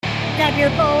Grab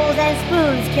your bowls and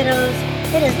spoons, kiddos.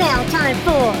 It is now time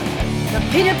for the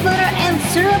Peanut Butter and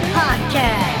Syrup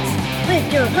Podcast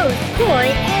with your hosts,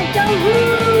 Corey and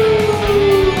Ruut.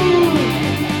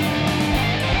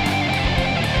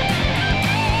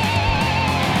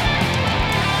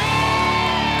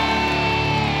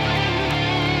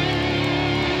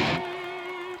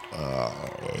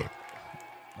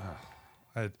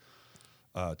 I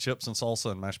had chips and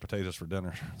salsa and mashed potatoes for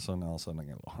dinner, so now all of a sudden I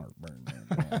get a little heartburn.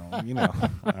 You know.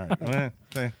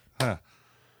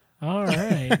 All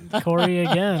right. Corey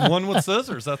again. One with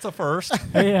scissors. That's a first.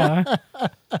 Yeah.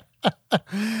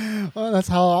 Well, that's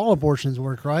how all abortions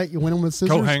work, right? You win them with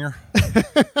scissors. Coat hanger.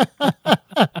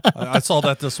 I saw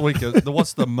that this week.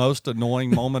 What's the most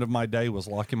annoying moment of my day was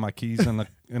locking my keys in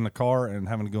the car and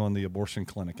having to go in the abortion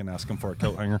clinic and ask them for a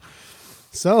coat hanger.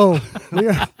 So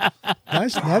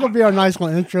that'll be our nice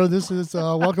little intro. This is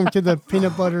welcome to the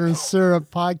Peanut Butter and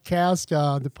Syrup Podcast,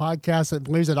 the podcast that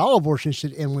believes that all abortion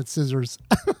should end with scissors.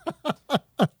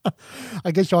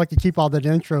 I guess y'all like to keep all that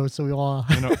intro, so we all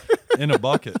in a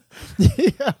bucket.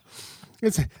 Yeah,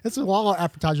 it's a long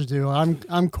appetizer too.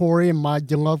 I'm Corey and my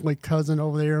lovely cousin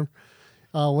over there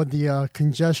with the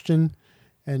congestion,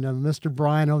 and Mr.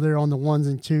 Brian over there on the ones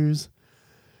and twos.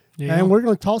 Yeah. And we're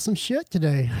going to talk some shit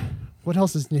today. What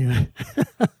else is new?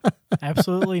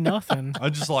 Absolutely nothing.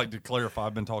 I'd just like to clarify,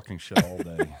 I've been talking shit all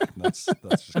day. That's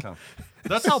just kind of,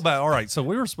 that's how bad. All right, so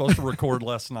we were supposed to record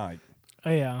last night.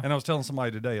 Oh, yeah. And I was telling somebody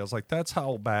today, I was like, that's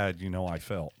how bad, I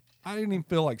felt. I didn't even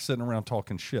feel like sitting around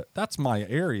talking shit. That's my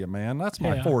area, man. That's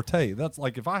my forte. That's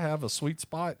like, if I have a sweet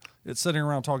spot, it's sitting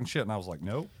around talking shit. And I was like,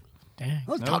 nope. Dang.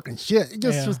 I was talking shit. It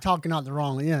just was talking out the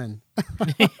wrong end.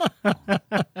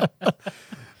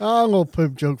 A little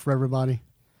poop joke for everybody.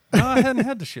 No, I hadn't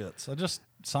had the shits. I just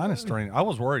sinus drainage. I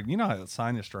was worried. You know how that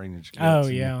sinus drainage gets. Oh,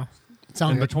 yeah.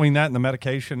 And between that and the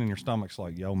medication and your stomach's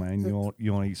like, yo, man, you want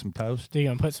to eat some toast? Are you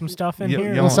going to put some stuff in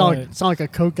here? You sound like a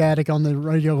Coke addict on the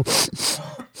radio.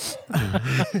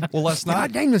 Well, last night.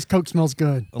 God dang, this Coke smells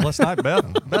good. Well, last night,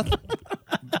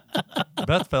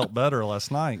 Beth felt better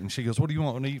last night, and she goes, what do you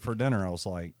want to eat for dinner? I was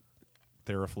like,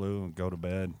 Theraflu and go to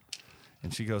bed.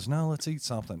 And she goes, no, let's eat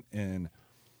something. And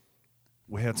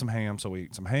we had some ham, so we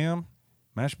ate some ham,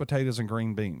 mashed potatoes, and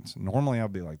green beans. Normally,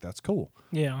 I'd be like, that's cool.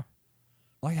 Yeah.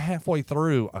 Like halfway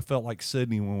through, I felt like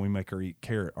Sydney when we make her eat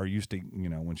carrot, or used to,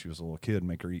 when she was a little kid,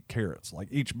 make her eat carrots. Like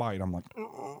each bite, I'm like,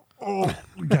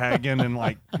 gagging and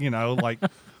like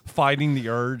fighting the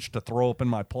urge to throw up in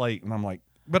my plate. And I'm like,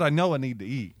 but I know I need to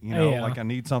eat, like I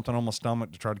need something on my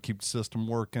stomach to try to keep the system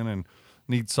working and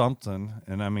need something.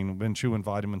 And I mean, I've been chewing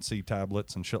vitamin C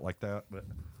tablets and shit like that. But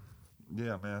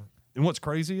yeah, man. And what's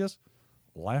crazy is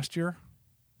last year,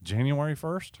 January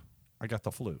 1st, I got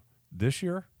the flu. This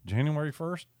year, January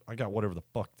 1st, I got whatever the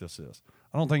fuck this is.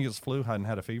 I don't think it's flu. I hadn't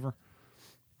had a fever.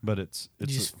 But it's you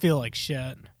just feel like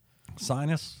shit.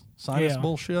 Sinus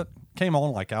bullshit. Came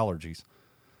on like allergies.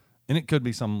 And it could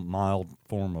be some mild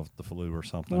form of the flu or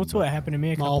something. Well, that's what happened to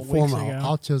me a couple weeks ago.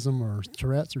 Autism or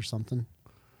Tourette's or something.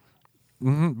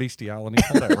 Mm-hmm, bestiality,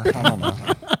 whatever. I don't know.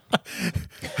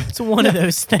 It's one of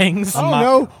those things. I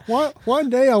don't know. One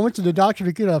day I went to the doctor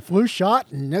to get a flu shot,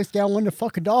 and next day I wanted to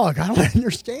fuck a dog. I don't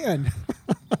understand.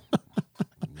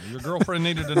 Your girlfriend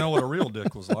needed to know what a real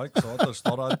dick was like, so I just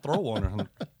thought I'd throw one.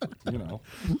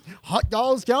 Hot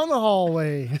dogs down the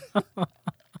hallway.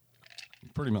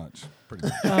 Pretty much.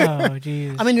 Oh,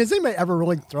 jeez. I mean, has anybody ever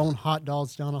really thrown hot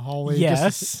dogs down a hallway?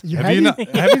 Yes. Didn't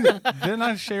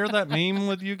I share that meme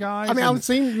with you guys? I mean, I've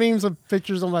seen memes of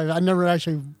pictures on I never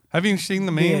actually. Have you seen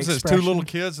the memes? It's two little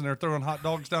kids and they're throwing hot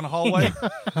dogs down the hallway.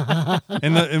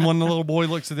 and when the little boy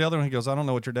looks at the other one, he goes, I don't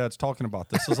know what your dad's talking about.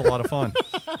 This is a lot of fun.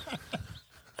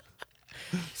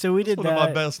 So we did one that. One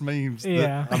of my best memes.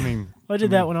 Yeah. I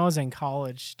did that when I was in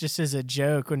college, just as a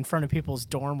joke. In front of people's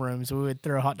dorm rooms, we would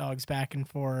throw hot dogs back and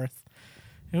forth.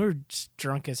 And we were just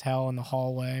drunk as hell in the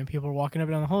hallway, and people were walking up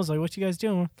and down the halls like, what you guys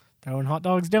doing? Throwing hot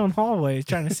dogs down hallways,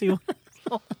 trying to see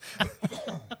what...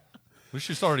 We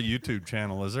should start a YouTube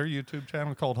channel. Is there a YouTube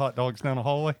channel called Hot Dogs Down the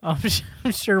Hallway? I'm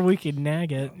sure we could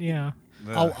nag it, yeah.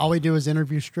 All we do is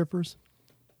interview strippers.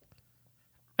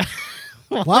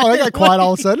 Wow, they got quiet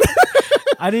all of a sudden.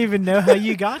 I didn't even know how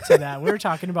you got to that. We were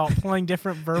talking about playing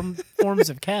different forms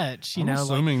of catch.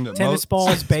 Assuming like that tennis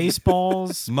balls,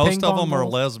 baseballs. Most of them balls. are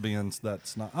lesbians.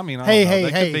 That's not. I mean, I hey, don't know.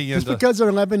 They could be just into, because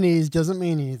they're Lebanese doesn't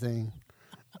mean anything.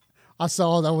 I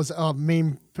saw that was a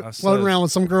meme floating around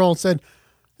with some girl said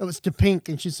it was to Pink,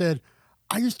 and she said,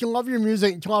 "I used to love your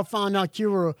music until I found out you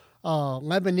were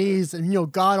Lebanese,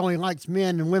 and God only likes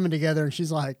men and women together." And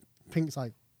she's like, Pink's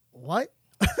like, "What?"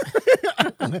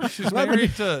 She's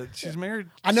married to. She's married.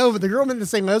 I know, but the girl meant to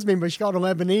say lesbian, but she called her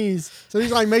Lebanese. So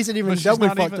he's like makes it even But she's doubly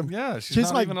not fucked even, up. yeah, she's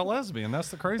not like, even a lesbian. That's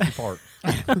the crazy part.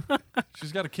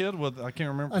 She's got a kid with, I can't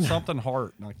remember, something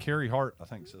Hart. No, Kerry Hart, I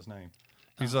think is his name.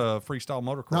 He's a freestyle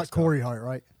motocross not guy. Corey Hart,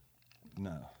 right?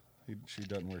 No. She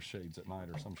doesn't wear shades at night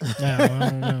or some shit. No, I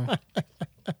don't know.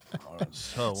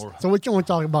 So, So what you want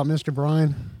to talk about, Mr.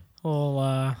 Brian?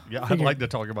 Well, yeah, I'd like to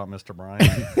talk about Mr. Brian.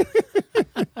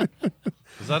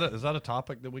 Is that a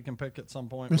topic that we can pick at some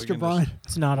point? Mr. Brian?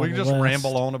 it's not We on can the just list.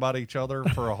 ramble on about each other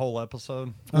for a whole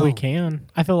episode. We can.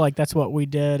 I feel like that's what we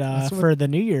did what- for the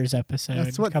New Year's episode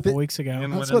That's a what couple thi- weeks ago.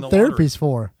 And That's went in what the water. therapy's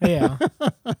for. Yeah.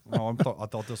 Oh, I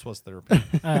thought this was therapy.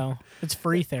 Oh, it's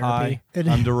free therapy. Hi,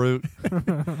 I'm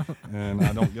Ruut, and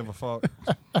I don't give a fuck.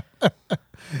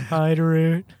 Hi,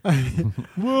 Ruut.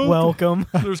 Welcome.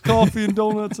 There's coffee and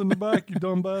donuts in the back, you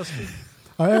dumb bastard.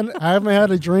 I haven't had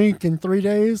a drink in 3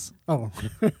 days. Oh,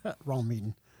 wrong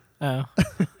meeting. Oh.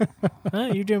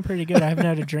 You're doing pretty good. I haven't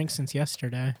had a drink since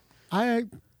yesterday.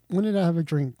 When did I have a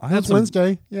drink? I had That's some-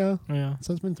 Wednesday. Yeah. Yeah.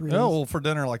 So it's been 3 Yeah, days. well, for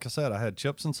dinner, like I said, I had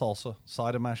chips and salsa,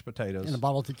 side of mashed potatoes, And a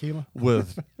bottle of tequila.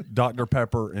 with Dr.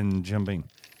 Pepper and Jim Beam.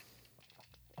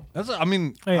 I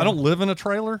mean, Oh, yeah. I don't live in a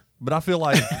trailer, but I feel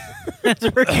like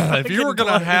if you were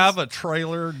going to have a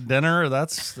trailer dinner,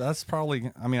 that's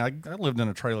probably. I mean, I lived in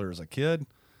a trailer as a kid,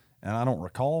 and I don't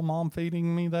recall Mom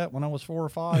feeding me that when I was 4 or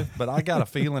 5. But I got a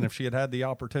feeling if she had had the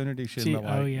opportunity, she'd be like,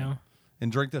 Oh, yeah.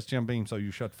 and drink this Jim Beam, so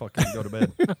you shut the fuck up and go to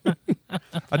bed.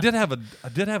 I did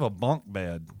have a bunk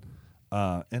bed,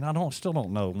 and I still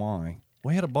don't know why.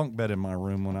 We had a bunk bed in my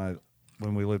room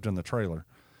when we lived in the trailer,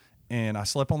 and I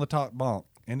slept on the top bunk,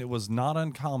 and it was not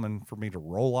uncommon for me to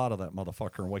roll out of that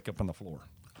motherfucker and wake up on the floor.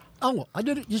 Oh, I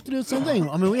did it just to do the same thing.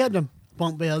 I mean, we had the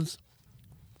bunk beds,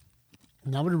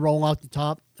 and I would roll out the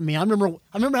top. I mean, I remember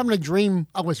having a dream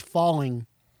I was falling,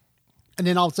 and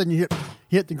then all of a sudden you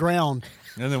hit the ground.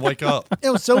 And then wake up. It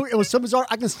was so bizarre.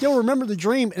 I can still remember the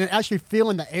dream and actually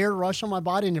feeling the air rush on my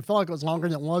body, and it felt like it was longer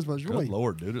than it was, but it was really. Good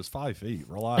Lord, dude, it's 5 feet.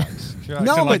 Relax. You're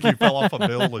No, acting like but- you fell off a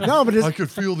building. No, but it's- I could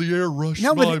feel the air rush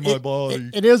No, by but my body.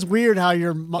 it is weird how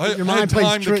your I mind had plays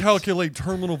time to tricks. calculate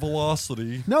terminal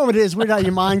velocity. No, but it is weird how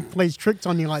your mind plays tricks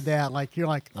on you like that. Like you're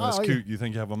like, That's oh, cute. You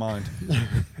think you have a mind.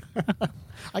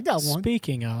 I got one.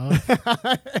 Speaking of,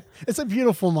 It's a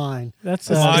beautiful mind. that's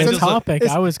Mine the is a- topic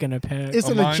it's- I was going to pick. It's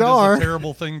A in a mind jar. is a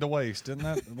terrible thing to waste, wasn't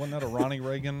that a Ronnie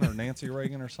Reagan or Nancy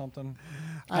Reagan or something?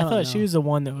 I don't thought she know. was the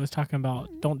one that was talking about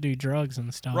don't do drugs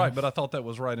and stuff. Right, but I thought that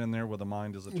was right in there with a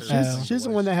mind is a terrible thing to She's the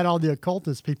waste. one that had all the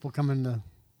occultist people come in the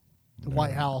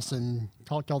White House and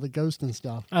talk to all the ghosts and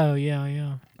stuff. Oh,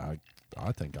 yeah.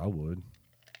 I think I would.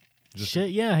 Just- Shit,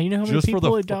 yeah. You know how many just for the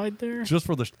people had fu- died there? Just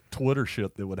for the Twitter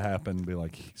shit that would happen, be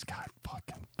like,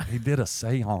 he did a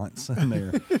seance in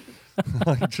there.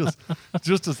 Like just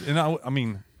to, and I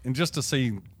mean, and just to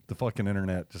see the fucking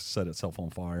internet just set itself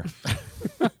on fire.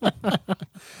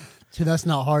 See, that's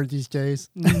not hard these days.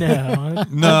 No.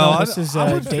 No, This is I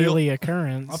a would feel- daily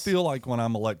occurrence. I feel like when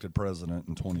I'm elected president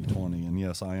in 2020, and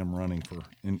yes, I am running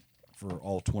for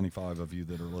all 25 of you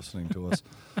that are listening to us.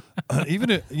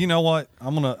 You know what?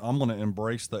 I'm gonna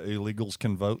embrace the illegals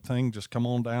can vote thing. Just come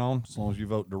on down as long as you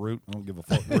vote Ruut. I don't give a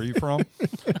fuck where you from.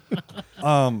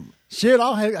 Shit,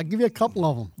 I'll give you a couple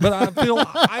of them. But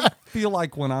I feel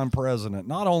like when I'm president,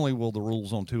 not only will the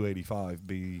rules on 285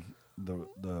 be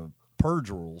the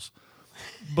purge rules,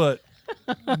 but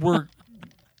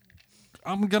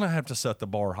I'm gonna have to set the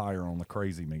bar higher on the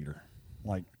crazy meter.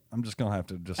 Like I'm just gonna have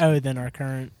to than our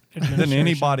current than administration.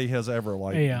 anybody has ever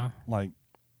Yeah.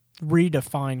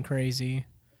 Redefine crazy.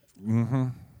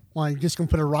 Like, just gonna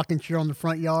put a rocking chair on the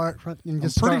front yard and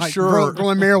just pretty start, like, sure-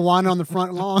 growing marijuana on the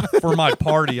front lawn. For my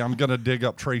party, I'm gonna dig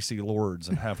up Tracy Lords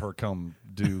and have her come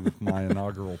do my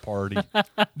inaugural party.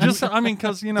 Just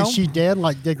because Is she dead?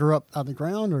 Like, dig her up out of the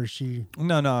ground, or is she?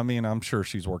 No. I mean, I'm sure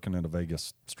she's working at a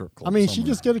Vegas strip club. I mean, she somewhere.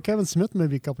 just did a Kevin Smith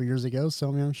movie a couple years ago, so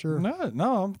I mean, I'm sure.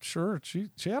 No, I'm sure she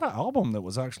had an album that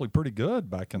was actually pretty good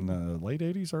back in the late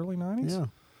 '80s, early '90s. Yeah.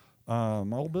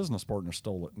 My old business partner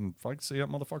stole it, and if I could see that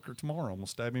motherfucker tomorrow, I'm gonna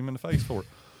stab him in the face for it.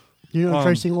 You know what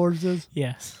Tracy Lords is?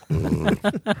 Yes.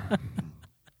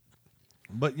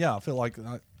 But yeah, I feel like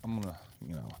I'm gonna,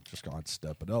 just gonna have to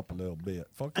step it up a little bit.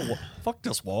 Fuck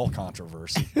this wall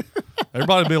controversy.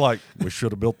 Everybody be like, we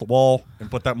should have built the wall and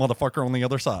put that motherfucker on the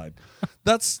other side.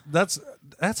 That's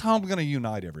how I'm gonna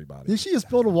unite everybody. You should just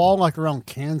build a wall like around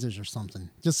Kansas or something.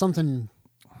 Just something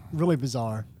really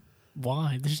bizarre.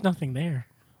 Why? There's nothing there.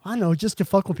 I know, just to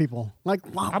fuck with people. Like,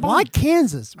 why about-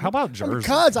 Kansas? how about Jersey?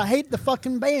 Because I hate the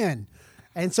fucking band.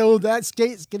 And so that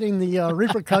state's getting the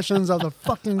repercussions of the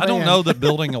fucking band. I don't know that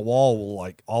building a wall will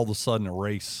like all of a sudden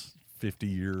erase 50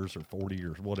 years or 40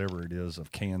 years, whatever it is,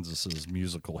 of Kansas's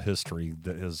musical history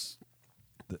that is.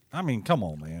 I mean, come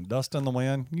on, man. Dust in the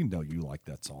Wind. You know you like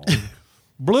that song.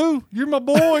 Blue, you're my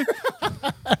boy.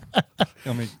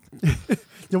 I mean,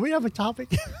 Do we have a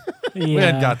topic? we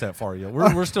hadn't got that far yet.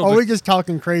 We're still. Are we just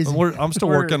talking crazy? I'm still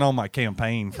working on my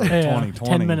campaign for 2020.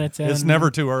 10 minutes in. It's never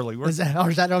too early. Is that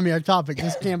going to be our topic?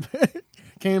 Just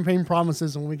campaign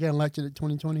promises when we get elected at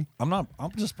 2020. I'm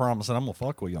just promising I'm gonna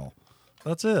fuck with y'all.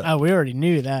 That's it. Oh, we already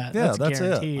knew that. Yeah, that's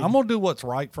guaranteed. it. I'm gonna do what's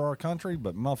right for our country,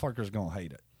 but motherfuckers gonna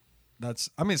hate it. It's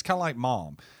kind of like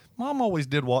mom. Mom always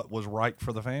did what was right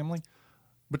for the family,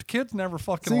 but the kids never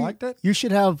fucking liked it. You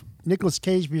should have Nicolas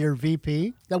Cage be your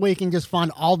VP. That way you can just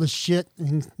find all the shit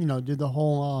and, do the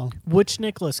whole... Which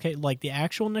Nicolas Cage? Like the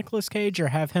actual Nicolas Cage, or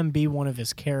have him be one of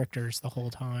his characters the whole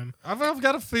time? I've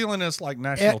got a feeling it's like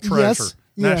National Treasure. Yes.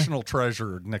 Yeah. National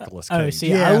Treasure Nicolas Cage. Oh, see,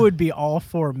 Yeah. I would be all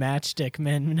for Matchstick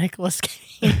Men Nicolas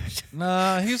Cage.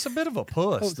 Nah, he's a bit of a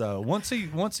puss, though. Once he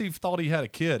thought he had a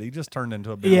kid, he just turned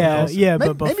into a bit yeah, of a pussy. yeah,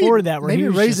 but before that, where maybe he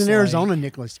was Raising just Arizona like,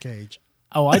 Nicolas Cage.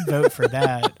 oh, I'd vote for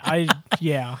that.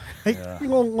 Yeah. Hey,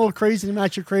 you a little crazy to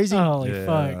match your crazy? Holy Yeah.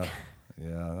 fuck.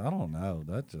 Yeah, I don't know.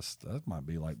 That might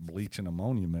be like bleach and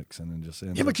ammonia mixing and just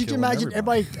end Yeah, up but could you killing imagine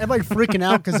everybody. everybody freaking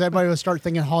out because everybody will start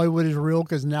thinking Hollywood is real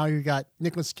because now you got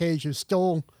Nicolas Cage who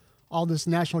stole all this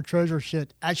National Treasure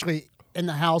shit actually in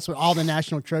the house with all the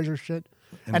National Treasure shit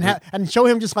and show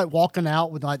him just like walking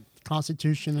out with like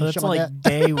Constitution and That's shit like like that.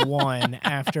 day one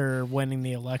after winning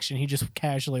the election. He just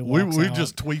casually walks We out,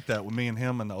 just tweet that with me and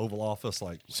him in the Oval Office,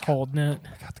 like, just holding it.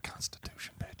 I got the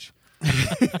Constitution,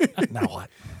 bitch. Now what?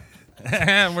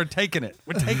 We're taking it.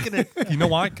 We're taking it. You know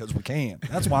why? Because we can.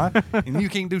 That's why. And you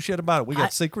can't do shit about it. We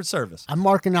got Secret Service. I'm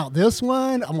marking out this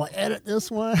one. I'm gonna edit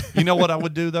this one. You know what I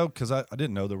would do, though? Because I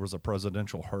didn't know there was a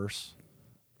presidential hearse.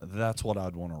 That's what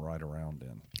I'd want to ride around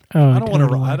in. Oh, I don't want to.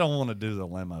 totally. I don't want to do the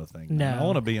limo thing. No. I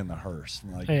want to be in the hearse,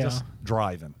 like Yeah. just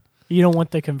driving. You don't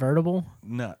want the convertible?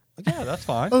 No, yeah, that's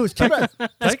fine. Oh, it's too bad.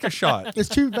 Take a shot. It's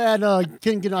too bad.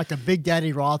 Can't get like a Big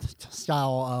Daddy Roth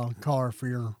style car for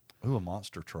your. Ooh, a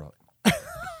monster truck.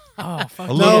 Oh, fuck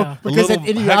A yeah. little- No, because that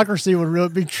little idiocracy would really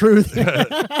be truth.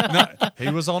 No, he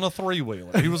was on a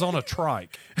 3-wheeler. He was on a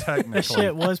trike, That technically.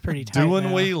 shit was pretty tight. Doing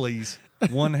now. wheelies,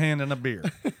 one hand in a beer.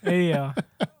 Yeah.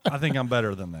 I think I'm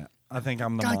better than that. I think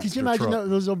I'm the God, monster could you imagine truck.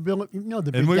 those little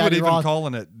the Big And we would Daddy even Roth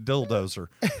calling it Dildozer.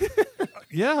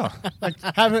 Yeah.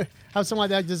 have someone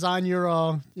like that design your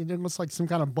it looks like some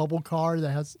kind of bubble car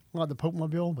that has like the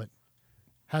Popemobile, but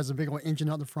has a big old engine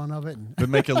out the front of it. And, But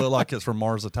make it look like it's from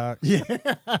Mars Attack. yeah,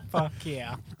 Fuck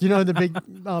yeah. do you know who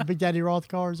the Big Daddy Roth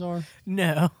cars are?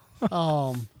 No.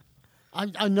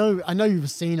 I know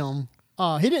you've seen them.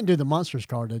 He didn't do the Monsters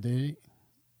car, though, did he?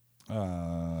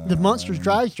 The Monsters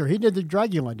dragster. He did the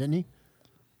Dragula, didn't he?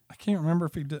 I can't remember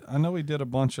if he did. I know he did a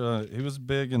bunch of. He was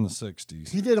big in the 60s.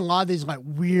 He did a lot of these like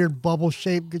weird bubble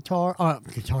shaped guitars. I'm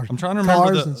trying to remember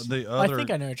cars and the I other.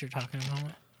 think I know what you're talking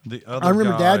about. The other. I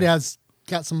remember guy. Dad has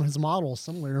got some of his models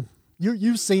somewhere.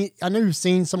 You've seen. I know you've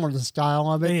seen some of the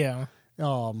style of it. Yeah.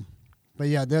 But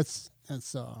yeah, that's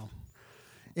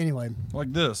anyway.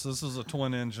 Like this. This is a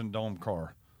twin engine dome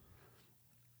car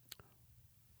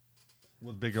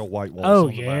with big old white walls. Oh,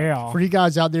 on the back. yeah. For you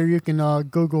guys out there, you can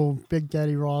Google Big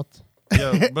Daddy Roth.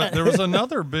 Yeah, but there was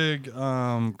another big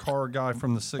car guy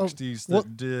from the 60s that well,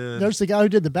 did. There's the guy who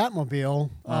did the Batmobile.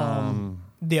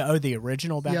 The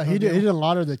original Batmobile? Yeah, he did a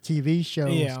lot of the TV show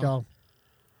Yeah. stuff.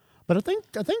 But I think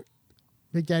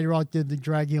Big Daddy Roth did the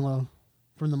Dragula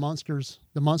from the Monsters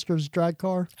drag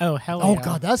car. Oh, hell Oh yeah.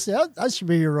 God, that should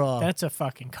be your That's a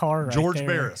fucking car right George there.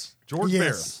 Barris. George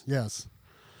Barris. Yes.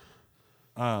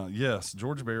 Yes,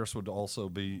 George Barris would also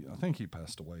be. I think he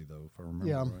passed away though, if I remember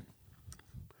Yeah. right.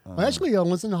 Well, actually, I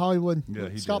was in Hollywood. Yeah,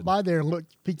 he stopped did. by there and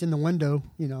peeked in the window,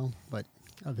 but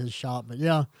of his shop. But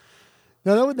yeah,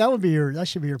 no, that would be that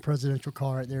should be your presidential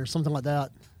car right there, something like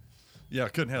that. Yeah, I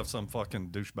couldn't have some fucking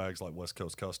douchebags like West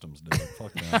Coast Customs do it.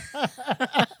 Fuck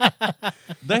that.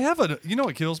 They have you know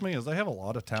what kills me is they have a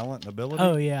lot of talent and ability.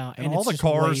 Oh, yeah. And And all it's the just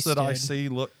cars that I wasted. see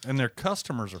look, and their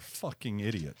customers are fucking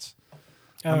idiots.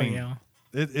 Oh, mean, yeah.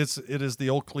 It is the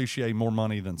old cliche, more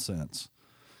money than sense.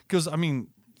 Because, I mean,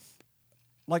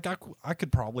 like I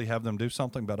could probably have them do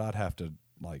something, but I'd have to,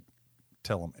 like,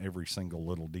 tell them every single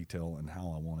little detail and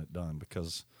how I want it done.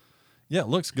 Because, yeah, it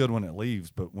looks good when it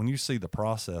leaves, but when you see the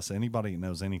process, anybody that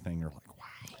knows anything, you're like,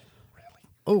 wow, really?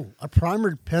 Oh, a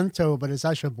primered Pinto, but it's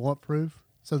actually bulletproof,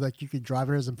 so that you could drive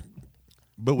it as a.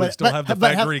 But we still have the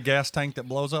but factory gas tank that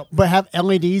blows up. But have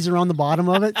LEDs around the bottom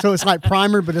of it, so it's like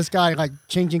primer, but it's got like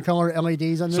changing color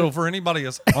LEDs on there. So for anybody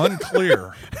that's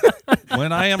unclear,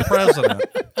 when I am president,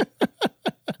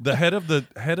 The head of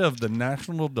the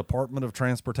National Department of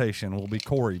Transportation will be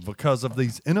Corey because of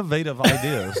these innovative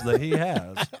ideas that he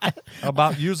has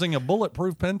about using a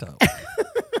bulletproof Pinto.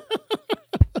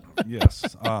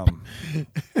 Yes.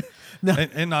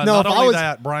 Not only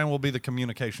that, Brian will be the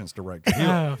communications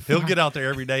director. He'll get out there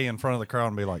every day in front of the crowd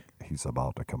and be like, he's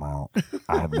about to come out.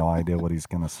 I have no idea what he's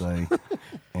going to say.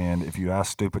 And if you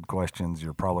ask stupid questions,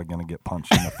 you're probably going to get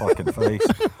punched in the fucking face.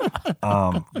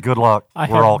 Good luck.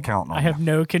 We're all counting on you. I have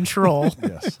no control.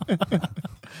 Yes.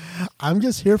 I'm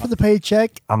just here for the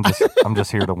paycheck. I'm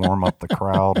just here to warm up the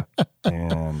crowd,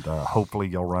 and hopefully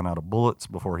you'll run out of bullets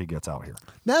before he gets out here.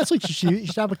 That's what you should. You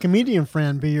should have a comedian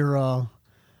friend be your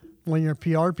one of your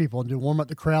PR people to warm up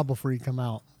the crowd before you come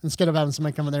out, instead of having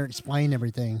somebody come in there and explain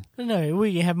everything. No,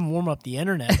 we have them warm up the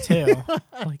internet too.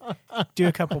 Like, do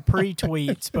a couple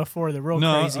pre-tweets before the real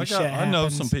crazy shit happens. I know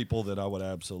some people that I would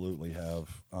absolutely have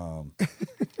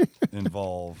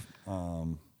involved.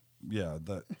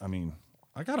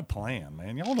 I got a plan,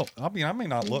 man. Y'all don't. I may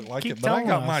not look like Keep it, but I got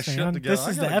telling my us, shit man. together. This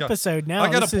is the episode now. I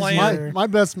got This a is plan.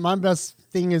 My best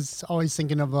thing is always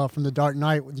thinking of from the Dark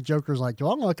Knight with the Joker's like, do I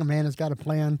look like a man that's got a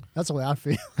plan? That's the way I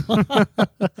feel.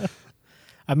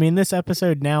 I mean, this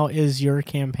episode now is your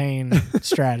campaign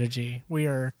strategy.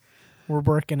 We're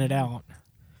working it out.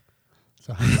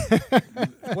 So.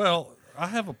 Well, I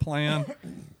have a plan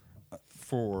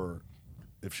for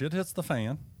if shit hits the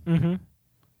fan. Mm-hmm.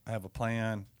 I have a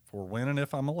plan for when and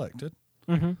if I'm elected.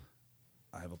 Mm-hmm.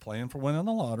 I have a plan for winning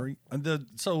the lottery.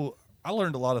 So I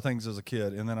learned a lot of things as a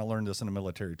kid, and then I learned this in the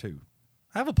military too.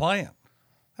 I have a plan.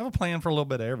 I have a plan for a little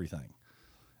bit of everything.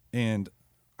 And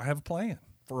I have a plan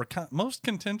for most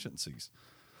contingencies.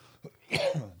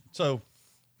 So,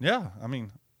 yeah, I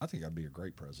mean, I think I'd be a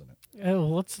great president.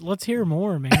 Oh, let's hear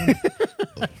more, man.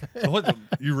 What,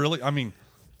 you really? I mean,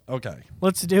 okay.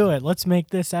 Let's do it. Let's make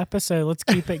this episode. Let's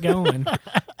keep it going.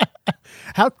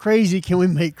 How crazy can we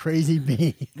make crazy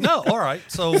be? No, all right.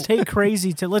 So Let's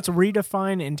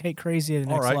redefine and take crazy to the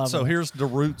next level. So here's the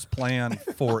Ruut's plan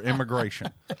for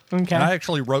immigration. Okay. And I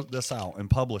actually wrote this out and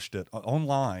published it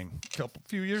online a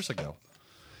few years ago.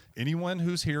 Anyone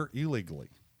who's here illegally,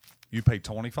 you pay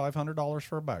 $2,500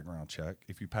 for a background check.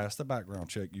 If you pass the background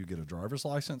check, you get a driver's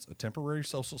license, a temporary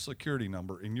social security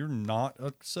number, and you're not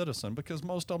a citizen because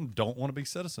most of them don't want to be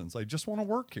citizens. They just want to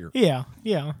work here. Yeah.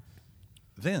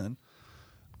 Then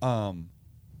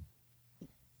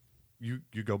you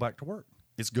go back to work.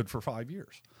 It's good for 5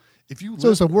 years. If you So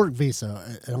it's a work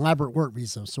visa, an elaborate work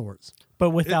visa of sorts.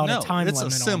 But without a time it's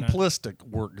limit a on it. simplistic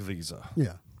work visa.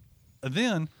 Yeah. And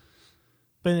then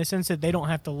But in the sense that they don't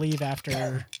have to leave after,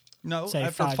 say,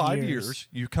 after 5 5 years. years,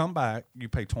 you come back, you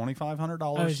pay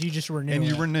 $2,500. you just renew and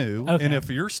you it. renew. Okay. And if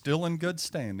you're still in good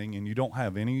standing and you don't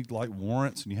have any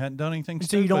warrants and you hadn't done anything So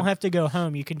stupid, you don't have to go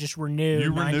home. You can just renew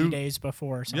You 90 renew- days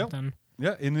before or something.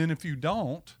 Yeah, and then if you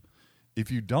don't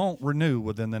renew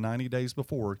within the 90 days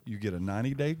before, you get a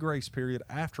 90-day grace period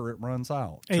after it runs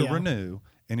out to Yeah. renew.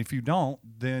 And if you don't,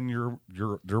 then your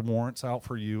warrant's out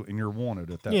for you and you're wanted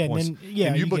at that Yeah, point. and then- and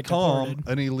you you get become deported.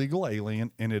 an illegal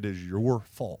alien, and it is your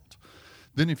fault.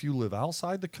 Then if you live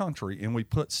outside the country, and we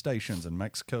put stations in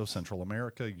Mexico, Central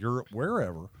America, Europe,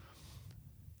 wherever,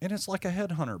 and it's like a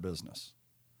headhunter business.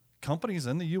 Companies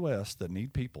in the U.S. that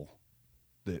need people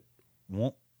that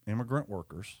want immigrant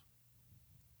workers,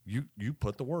 you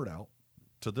put the word out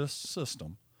to this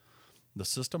system. The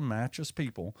system matches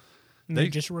people. And they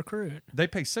just recruit. They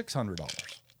pay $600.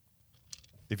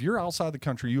 If you're outside the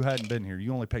country, you hadn't been here,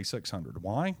 you only pay $600.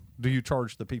 Why? Do you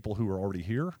charge the people who are already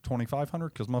here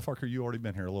 $2,500? Because motherfucker, you already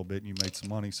been here a little bit and you made some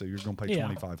money, so you're going to pay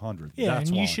 $2,500. Yeah, That's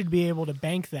and why. you should be able to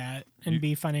bank that and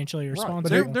be financially Right.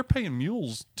 responsible. But they're paying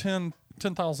mules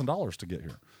 $10,000 to get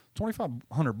here.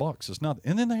 $2,500 is nothing,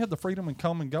 and then they have the freedom and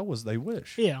come and go as they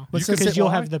wish. Yeah, But because since you'll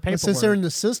fly. have the paperwork. But since they're in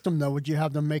the system, though, would you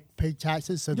have them pay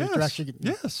taxes so that they're actually getting?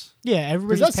 Yes. Yeah, 'Cause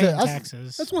everybody's paying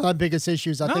taxes. That's one of the biggest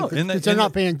issues, I think. and Because they're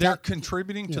not paying They're tax.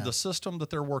 contributing to Yeah. the system that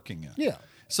they're working in. Yeah.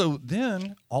 So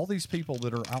then all these people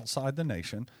that are outside the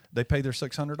nation, they pay their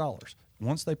 $600.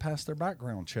 Once they pass their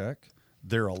background check,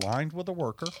 they're aligned with the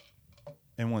worker.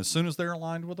 And as soon as they're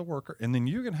aligned with the worker, and then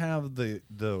you can have the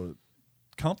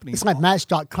companies. It's like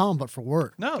Match.com, but for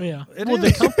work. No, Yeah. it Well,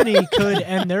 is. the company could,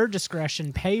 at their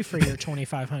discretion, pay for your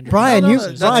 $2,500. Brian, No, you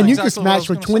that's Brian, you exactly just what I was matched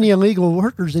with gonna 20 illegal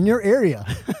workers in your area.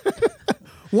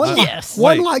 One Yes.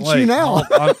 one Wait, likes wait. you now.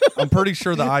 I'm pretty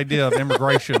sure the idea of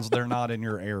immigrations, they're not in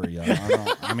your area.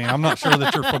 I'm not sure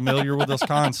that you're familiar with this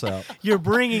concept. You're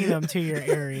bringing them to your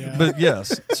area. But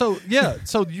yes, so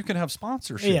you can have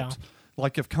sponsorships. Yeah.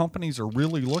 Like if companies are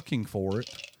really looking for it,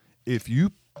 if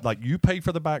you pay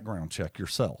for the background check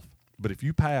yourself, but if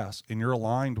you pass and you're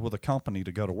aligned with a company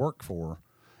to go to work for,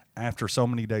 after so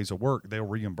many days of work, they'll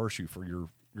reimburse you for your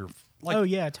like. Oh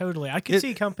yeah, totally. I could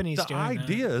see companies The doing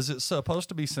idea that. is it's supposed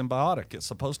to be symbiotic. It's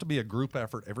supposed to be a group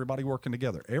effort, everybody working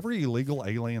together. Every illegal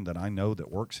alien that I know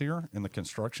that works here in the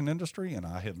construction industry, and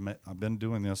I've been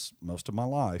doing this most of my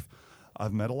life.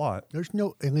 I've met a lot. There's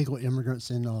no illegal immigrants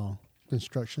in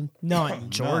construction. Not in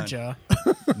Georgia.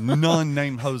 None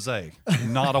named Jose.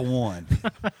 Not a one.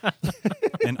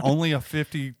 And only a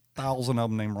 50,000 of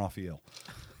them named Raphael.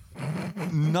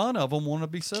 None of them want to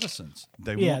be citizens.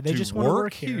 They want they to just want to work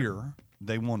work here.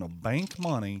 They want to bank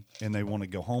money, and they want to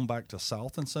go home back to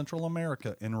South and Central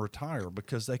America and retire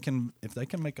because they can. If they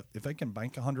can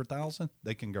bank 100,000,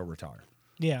 they can go retire.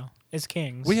 Yeah, it's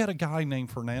kings. We had a guy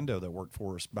named Fernando that worked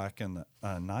for us back in the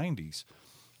 90s,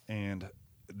 and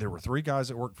there were 3 guys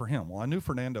that worked for him. Well, I knew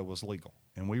Fernando was legal,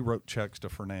 and we wrote checks to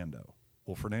Fernando.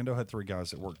 Well, Fernando had 3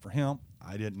 guys that worked for him.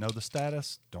 I didn't know the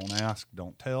status. Don't ask,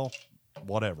 don't tell,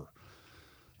 whatever.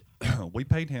 We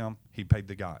paid him. He paid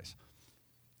the guys.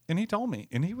 And he told me,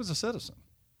 and he was a citizen.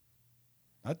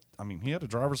 I mean, he had a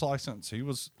driver's license. He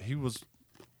was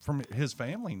from his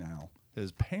family now.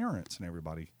 His parents and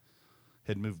everybody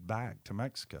had moved back to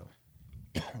Mexico.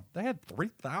 They had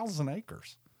 3,000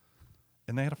 acres,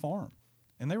 and they had a farm,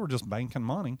 and they were just banking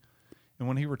money. And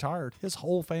when he retired, his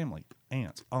whole family,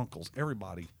 aunts, uncles,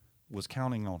 everybody was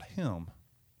counting on him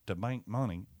to bank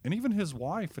money. And even his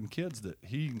wife and kids that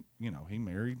he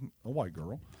married a white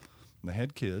girl, and they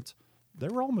had kids. They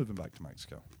were all moving back to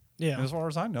Mexico. Yeah. And as far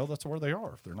as I know, that's where they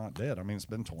are. If they're not dead. I mean, it's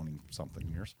been 20-something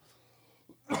years.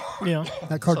 Yeah.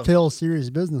 That cartel is serious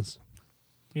business.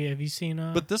 Yeah. Have you seen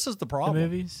But this is the the problem.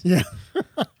 movies? Yeah.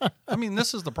 I mean,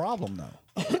 this is the problem,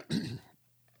 though.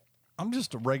 I'm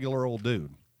just a regular old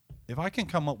dude. If I can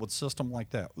come up with a system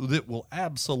like that will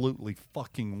absolutely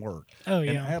fucking work. Oh,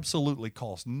 And yeah. absolutely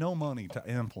cost no money to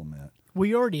implement.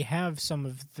 We already have some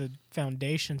of the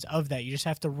foundations of that. You just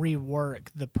have to rework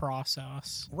the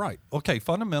process. Right. Okay,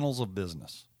 fundamentals of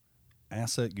business.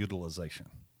 Asset utilization.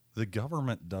 The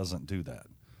government doesn't do that.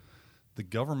 The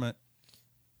government,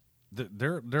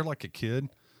 they're like a kid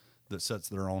that sets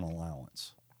their own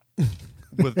allowance.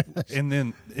 And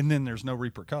then there's no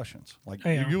repercussions. Like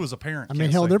Yeah. you as a parent. I mean,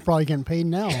 can't hell, say, they're probably getting paid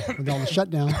now with all the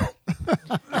shutdown.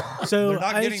 So they're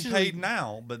not getting actually- paid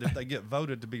now, but if they get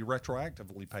voted to be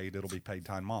retroactively paid, it'll be paid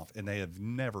time off. And they have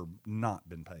never not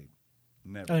been paid.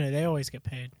 Never. Oh no, they always get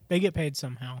paid. They get paid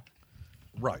somehow.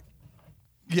 Right.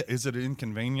 Yeah. Is it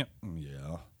inconvenient?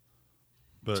 Yeah.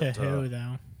 But To who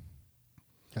though?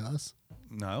 Us.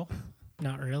 no.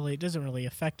 Not really. It doesn't really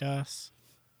affect us.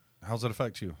 How's it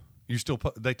affect you? You still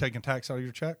they taking tax out of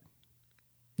your check?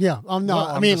 Yeah, no, Well,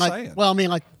 I I'm mean, just like, saying.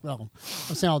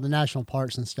 I'm saying all the national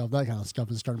parks and stuff, that kind of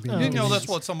stuff is starting to be. Oh. You know, that's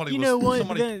what somebody You was. know what?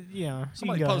 Somebody, Yeah.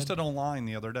 somebody you can go posted online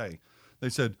the other day. They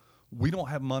said, "We don't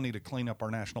have money to clean up our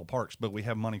national parks, but we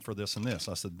have money for this and this."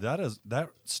 I said, that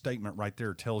statement right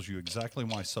there tells you exactly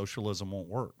why socialism won't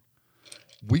work.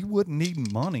 We wouldn't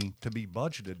need money to be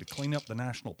budgeted to clean up the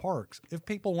national parks if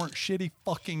people weren't shitty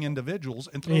fucking individuals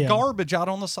and throw Yeah. garbage out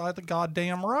on the side of the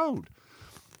goddamn road.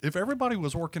 If everybody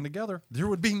was working together, there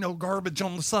would be no garbage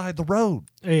on the side of the road.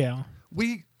 Yeah.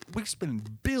 We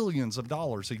spend billions of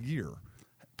dollars a year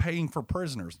paying for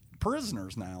prisoners.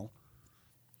 Prisoners now,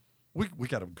 we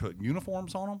got to put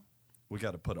uniforms on them. We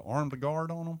got to put an armed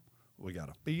guard on them. We got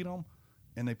to feed them.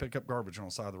 And they pick up garbage on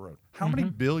the side of the road. How many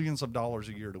billions of dollars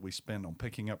a year do we spend on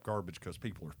picking up garbage because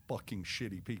people are fucking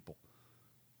shitty people?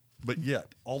 But yet,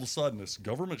 all of a sudden, this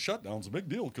government shutdown's a big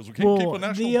deal because we can't keep a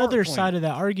national the park other clean. side of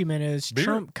that argument is Beer.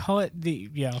 Trump cut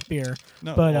beer.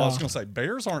 No, but well, I was going to say,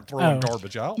 bears aren't throwing oh.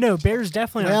 garbage out. No, bears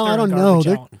definitely Well, I aren't don't throwing know. garbage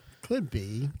There out. could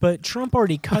be. But Trump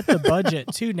already cut the budget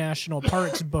to national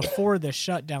parks before the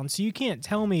shutdown. So you can't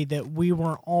tell me that we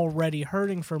weren't already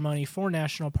hurting for money for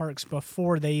national parks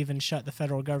before they even shut the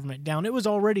federal government down. It was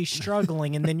already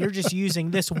struggling, and then you're just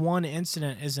using this one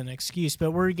incident as an excuse.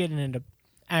 But we're getting into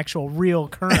actual real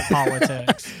current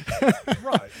politics.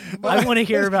 Right. I want to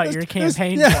hear about your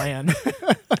campaign plan.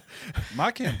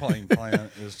 My campaign plan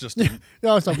is just to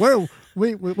Yeah, it's like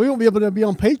we won't be able to be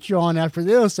on Patreon after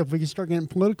this if we can start getting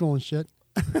political and shit.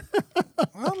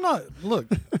 I'm not. Look,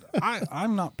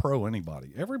 I'm not pro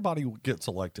anybody. Everybody who gets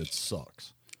elected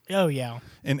sucks, Oh, yeah.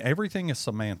 and everything is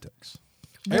semantics.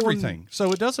 Everything.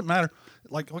 So it doesn't matter.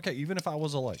 Like, okay, even if I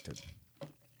was elected,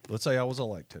 let's say I was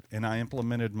elected, and I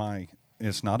implemented my.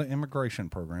 It's not an immigration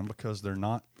program because they're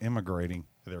not immigrating;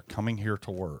 they're coming here to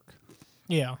work.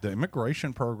 Yeah. The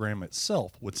immigration program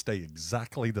itself would stay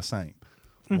exactly the same.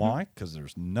 Why? Because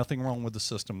there's nothing wrong with the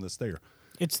system that's there.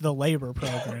 It's the labor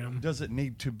program. Does it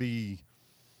need to be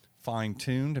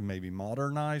fine-tuned and maybe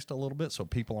modernized a little bit so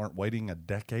people aren't waiting a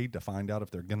decade to find out if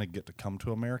they're going to get to come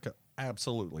to America?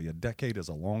 Absolutely. A decade is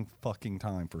a long fucking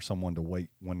time for someone to wait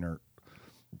when they're...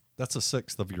 That's a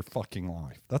sixth of your fucking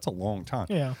life. That's a long time.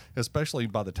 Yeah. Especially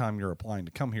by the time you're applying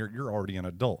to come here, you're already an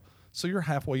adult. So you're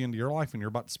halfway into your life and you're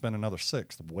about to spend another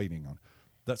sixth of waiting on it.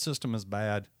 That system is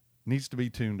bad, needs to be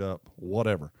tuned up,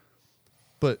 whatever.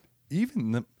 But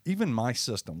even my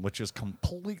system, which is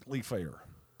completely fair,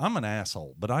 I'm an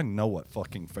asshole, but I know what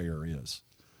fucking fair is.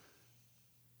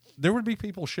 There would be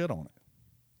people shit on it.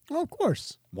 Well, of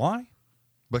course. Why?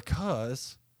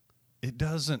 Because it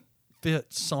doesn't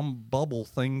fit some bubble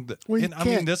thing that... Well, I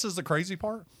mean, this is the crazy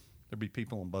part. There'd be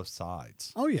people on both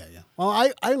sides. Oh, yeah. Well,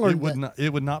 I learned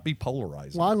It would not be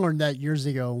polarizing. Well, I learned that years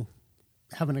ago,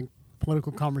 having a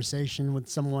political conversation with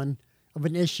someone of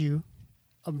an issue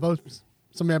of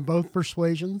somebody of both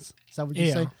persuasions. Is that what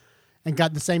you say? And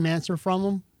got the same answer from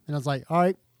them. And I was like, all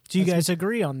right. Do you guys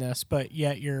agree on this? But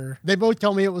yet you're... They both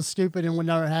told me it was stupid, and when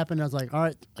that happened, I was like, all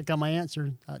right, I got my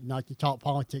answer. Not to talk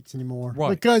politics anymore. Right.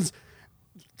 Because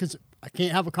I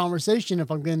can't have a conversation if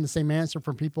I'm getting the same answer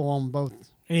from people on both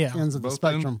ends of the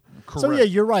spectrum. So, yeah,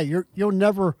 you're right. You'll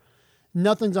never...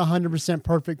 Nothing's 100%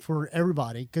 perfect for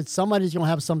everybody, because somebody's going to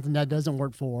have something that doesn't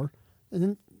work for, and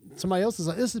then somebody else is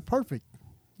like, this is perfect.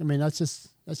 I mean, that's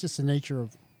just the nature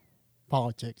of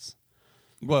politics.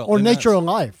 Well, or nature of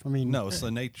life. I mean, no, it's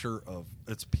the nature of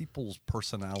it's people's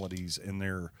personalities and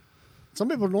their... Some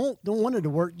people don't want it to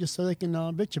work just so they can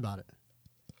bitch about it.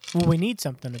 Well, we need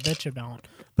something to bitch about,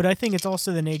 but I think it's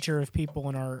also the nature of people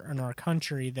in our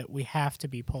country that we have to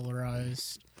be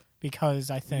polarized, because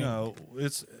I think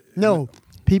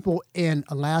people in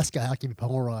Alaska have to be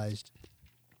polarized.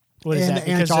 What is and that?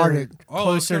 Because Antarctica.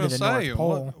 Closer to the North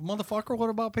Pole. Motherfucker,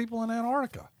 what about people in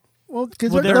Antarctica? Well,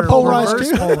 because they're they're polarized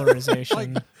reverse too.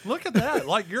 polarization. Like, look at that.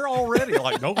 Like, you're already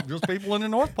like, nope, just people in the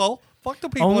North Pole. Fuck the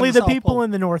people Only in the the South people Pole.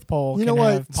 in the North Pole You can know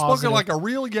what? have Spoken positive. like a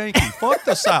real Yankee. Fuck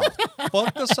the South.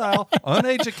 Fuck the South.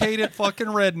 Uneducated fucking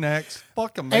rednecks.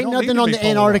 Fuck them. Ain't nothing on the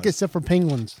Antarctica except for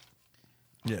penguins.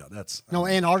 Yeah, that's... No,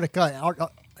 Antarctica.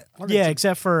 Yeah,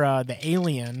 except for the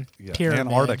alien pyramid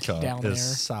Antarctica down is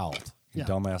there. south. You Yeah.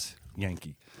 dumbass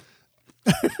Yankee.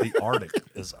 The Arctic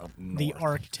is up north. The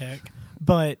Arctic.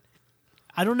 But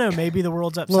I don't know. Maybe the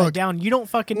world's upside down. You don't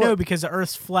fucking know because the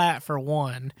Earth's flat for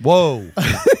one. Whoa.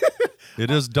 It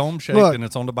is dome-shaped, and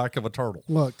it's on the back of a turtle.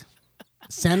 Look,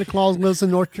 Santa Claus lives in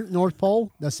North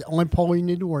Pole. That's the only pole you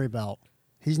need to worry about.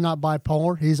 He's not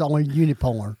bipolar. He's only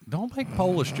unipolar. Don't make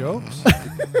Polish jokes.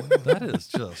 That is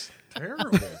just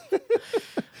terrible.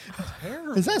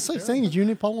 Terrible. Is that such thing as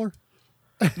unipolar?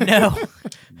 No.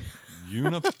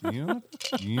 Unipolar?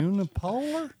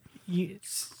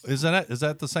 Yes. Is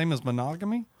that the same as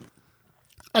monogamy?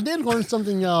 I did learn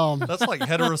something. That's like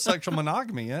heterosexual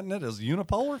monogamy, isn't it? Is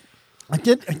unipolar? I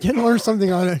did learn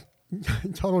something on a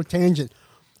total tangent.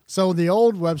 So the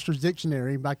old Webster's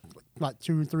Dictionary, back about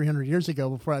 200 or 300 years ago,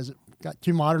 before I got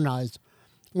too modernized,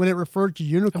 when it referred to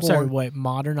unicorn. I'm sorry, what?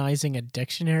 Modernizing a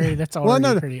dictionary? That's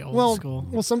already pretty old school.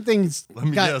 Well, some things. Let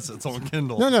me guess, it's on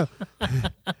Kindle. No.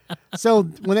 So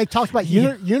when they talked about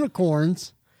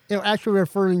unicorns, they were actually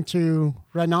referring to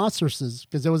rhinoceroses,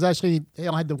 because it was actually, they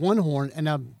had the one horn, and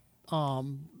a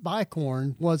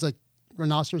bicorn was a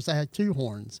rhinoceros that had two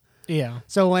horns. Yeah.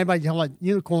 So when anybody talking about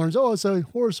unicorns, oh, it's a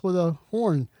horse with a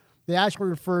horn. They actually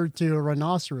referred to a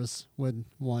rhinoceros with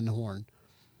one horn.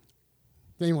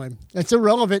 Anyway, it's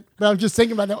irrelevant, but I'm just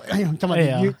thinking about that. I'm talking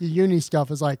about the uni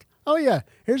stuff. It's like, oh yeah,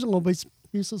 here's a little bit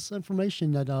useless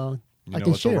information that I can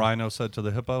what share. the rhino said to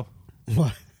the hippo?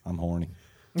 What? I'm horny.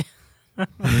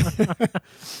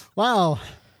 Wow,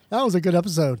 that was a good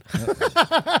episode.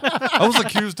 I was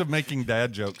accused of making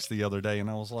dad jokes the other day, and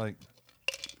I was like,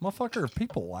 motherfucker, if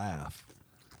people laugh,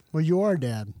 Well, you are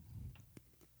dad.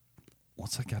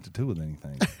 what's that got to do with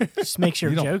anything? Just makes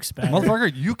your You don't- jokes better.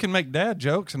 Motherfucker, you can make dad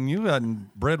jokes, and you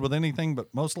hadn't bred with anything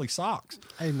but mostly socks.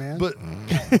 Hey man, But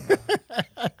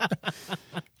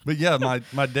yeah,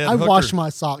 my dad I hooker, washed my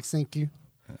socks. Thank you.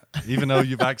 even though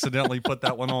you've accidentally put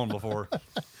that one on before.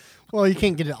 Well, you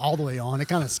can't get it all the way on. It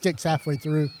kind of sticks halfway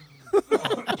through.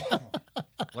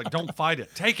 Like, don't fight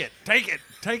it. Take it.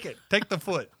 Take the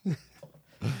foot.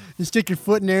 You stick your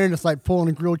foot in there, and it's like pulling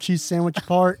a grilled cheese sandwich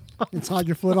apart. Inside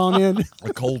your foot on in.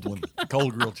 A cold one. A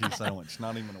cold grilled cheese sandwich.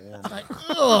 Not even a warm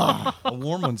one. A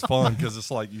warm one's fun because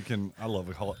it's like you can. I love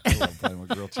playing with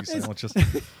grilled cheese sandwiches.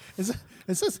 Is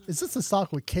this a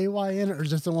sock with KY in it, or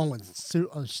is this the one with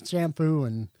shampoo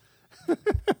and?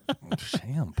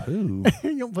 Shampoo?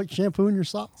 You don't put shampoo in your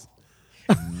socks?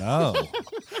 No.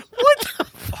 What?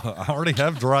 I already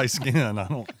have dry skin.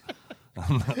 I'm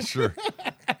not sure.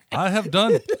 I have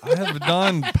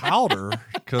done powder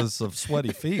because of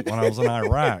sweaty feet when I was in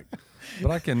Iraq.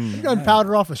 But I can. You've done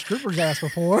powder off a stripper's ass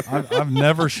before. I've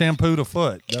never shampooed a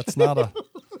foot. That's not a.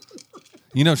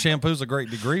 Shampoo's a great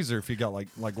degreaser if you got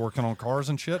like working on cars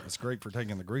and shit. It's great for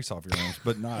taking the grease off your arms.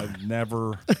 But no, I've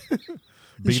never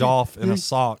beat off in a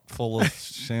sock full of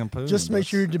shampoo. Just make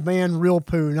sure you demand real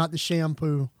poo, not the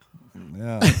shampoo.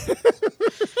 Yeah.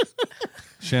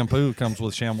 Shampoo comes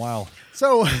with ShamWow.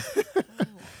 So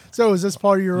is this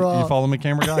part of your? You follow me,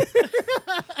 camera guy?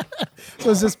 So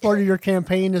is this part of your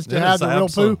campaign is to have the real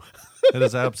poo? It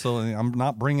is absolutely. I'm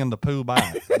not bringing the poo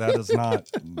back. That is not.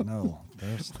 No.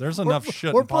 There's enough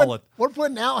shit in politics. We're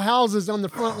putting outhouses on the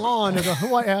front lawn of the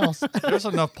White House. There's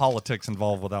enough politics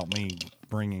involved without me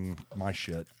bringing my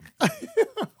shit.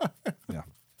 Yeah.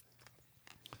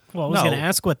 Well, I was going to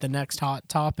ask what the next hot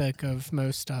topic of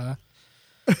most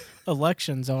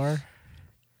elections are.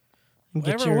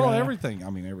 Everything. I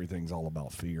mean, everything's all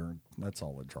about fear. That's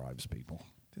all that drives people.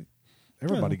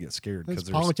 Everybody gets scared because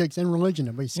there's politics and religion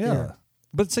to be scared. Yeah.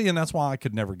 But see, and that's why I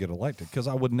could never get elected because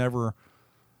I would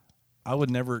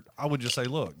just say,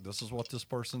 look, this is what this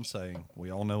person's saying. We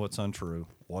all know it's untrue.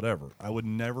 Whatever. I would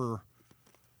never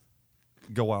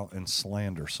go out and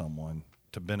slander someone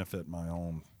to benefit my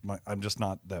own. I'm just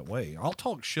not that way. I'll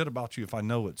talk shit about you if I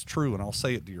know it's true, and I'll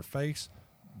say it to your face.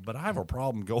 But I have a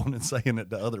problem going and saying it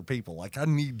to other people. Like, I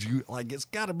need you. Like, it's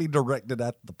got to be directed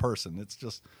at the person. It's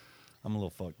just, I'm a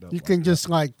little fucked up. You can just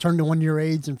like turn to one of your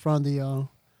aides in front of the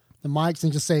mics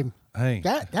and just say, "Hey,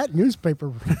 that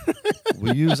newspaper."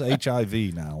 We use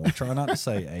HIV now. We try not to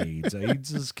say AIDS.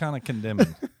 AIDS is kind of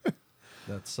condemning.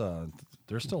 That's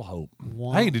there's still hope.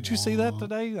 Wow, hey, did you see that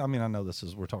today? I mean, I know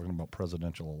we're talking about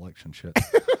presidential election shit.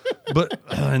 But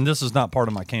and this is not part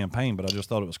of my campaign, but I just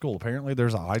thought it was cool. Apparently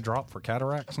there's an eye drop for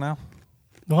cataracts now.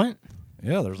 What?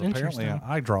 Yeah, there's apparently an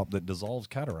eye drop that dissolves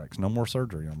cataracts. No more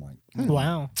surgery. I'm like,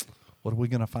 wow. What are we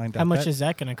going to find out? How much is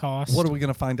that going to cost? What are we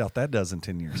going to find out that does in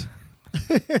 10 years?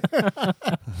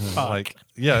 Like,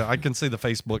 yeah, I can see the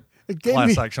Facebook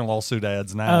class action lawsuit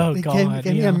ads now. Oh, God.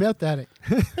 Can you a meth addict?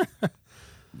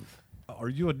 Are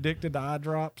you addicted to eye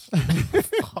drops?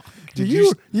 Do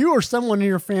you or someone in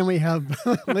your family have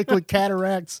liquid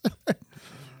cataracts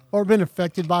or been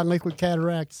affected by liquid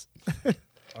cataracts?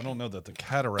 I don't know that the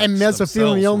cataracts and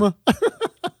mesothelioma.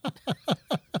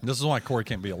 This is why Corey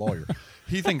can't be a lawyer.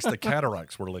 He thinks the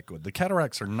cataracts were liquid. The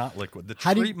cataracts are not liquid. The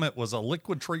treatment was a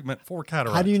liquid treatment for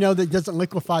cataracts. How do you know that it doesn't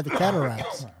liquefy the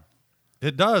cataracts?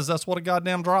 It does. That's what a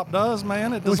goddamn drop does,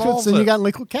 man. It dissolves So you got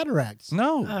liquid cataracts.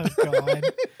 No. Oh,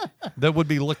 God. That would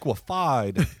be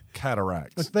liquefied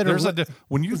cataracts. It's better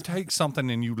when you take something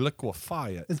and you liquefy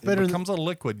it, it becomes a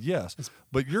liquid, yes.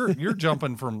 But you're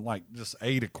jumping from like just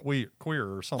A to queer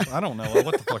or something. I don't know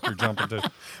what the fuck you're jumping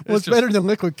to. It's better than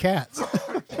liquid cats.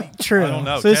 True. I don't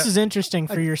know. So this is interesting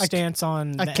for your stance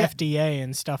on the FDA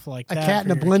and stuff like that. A cat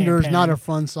in a blender is not a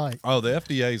fun sight. Oh, the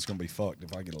FDA is going to be fucked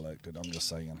if I get elected. I'm just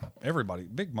saying. Everybody,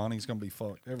 big money's going to be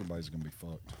fucked. Everybody's going to be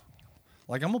fucked.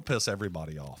 Like, I'm going to piss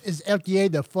everybody off. Is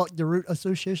FDA the Fuck the Root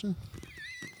Association?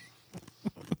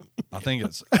 I think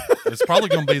it's probably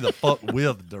going to be the Fuck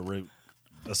with the Root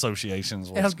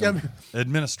Associations.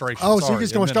 Administration. Oh, sorry, so you're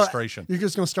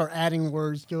just going to start adding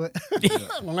words to it.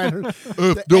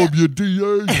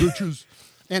 FWDA, bitches.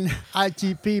 And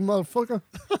ITP, motherfucker.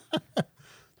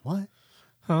 What?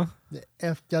 Huh? The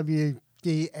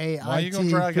FWDA. Why are you going to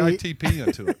drag ITP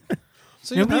into it?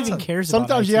 See, nobody even cares about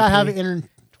sometimes ITP. You gotta have it in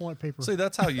toilet paper. See,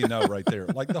 that's how you know right there.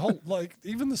 Like the whole, like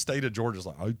even the state of Georgia's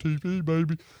like ITP,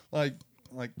 baby. Like,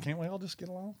 can't we all just get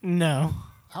along? No.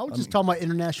 I was just talking about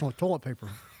international toilet paper.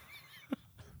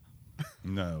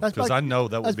 No, because I know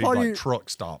that would be like truck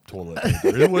stop toilet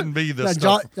paper. It wouldn't be this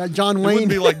stuff. That John Wayne. It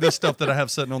wouldn't be like this stuff that I have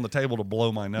sitting on the table to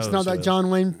blow my nose. It's not that John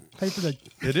Wayne paper.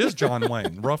 It is John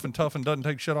Wayne. Rough and tough and doesn't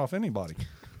take shit off anybody.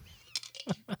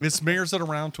 It smears it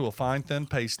around to a fine, thin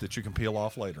paste that you can peel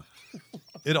off later.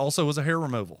 It also is a hair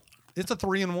removal. It's a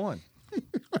 3-in-1.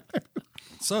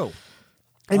 So.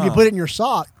 And you put it in your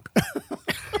sock.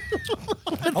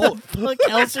 What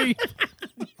else are you?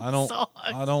 I don't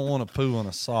want to poo on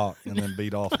a sock and then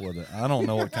beat off with it. I don't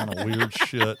know what kind of weird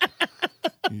shit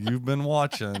you've been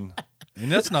watching.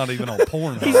 And that's not even on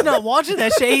Pornhub. He's not watching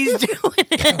that shit. He's doing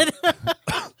it.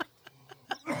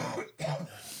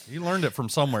 He learned it from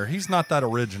somewhere. He's not that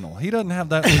original. He doesn't have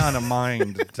that kind of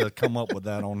mind to come up with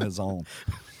that on his own.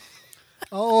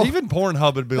 Oh, even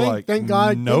Pornhub would be thank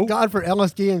God, nope. Thank God for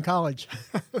LSD in college.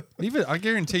 Even I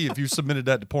guarantee you, if you submitted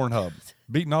that to Pornhub,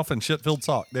 beating off in shit-filled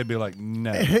sock, they'd be like,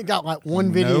 no. It got like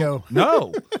one video.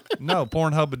 No.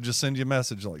 Pornhub would just send you a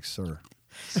message like, sir,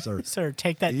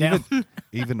 take that down.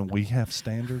 Even we have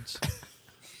standards.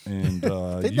 And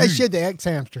Think they should the X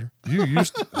hamster. you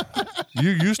used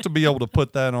to be able to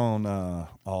put that on.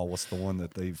 What's the one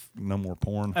that they've no more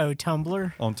porn Oh,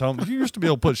 Tumblr. on Tumblr? You used to be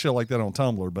able to put shit like that on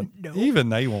Tumblr, but No. even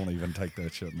they won't even take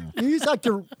that shit now. You just have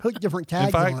to put different tags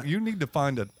In fact, on it. you need to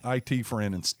find an IT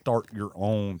friend and start your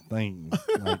own thing.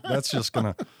 Like, that's just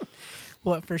gonna.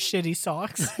 What, for shitty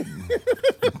socks?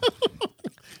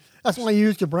 That's why I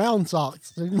use the brown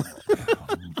socks.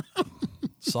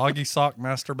 Soggy sock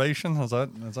masturbation? Is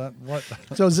that what?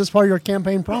 So is this part of your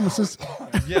campaign promises?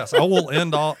 Yes, I will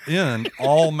end all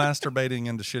masturbating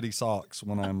into shitty socks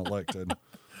when I'm elected.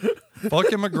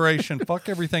 Fuck immigration, fuck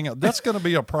everything else. That's going to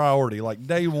be a priority. Like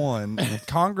day one,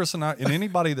 Congress and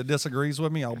anybody that disagrees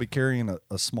with me, I'll be carrying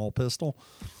a small pistol.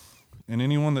 And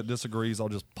anyone that disagrees, I'll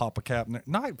just pop a cap in there.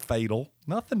 Not fatal,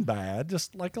 nothing bad,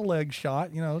 just like a leg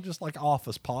shot, just like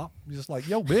office pop. Just like,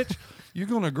 yo, bitch, you're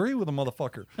going to agree with a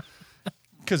motherfucker.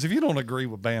 Because if you don't agree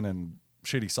with banning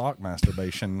shitty sock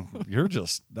masturbation,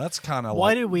 that's kind of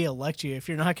Why did we elect you if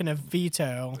you're not going to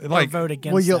veto or Like, vote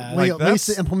against Will you, that? will you Like, at least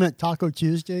that's- implement Taco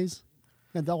Tuesdays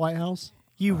at the White House?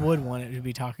 You would want it to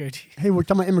be Taco Tuesday, Hey, we're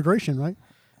talking about immigration, right?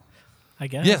 I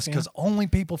guess. Yes, yeah. because only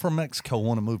people from Mexico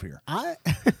want to move here. I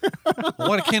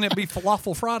Why can't it be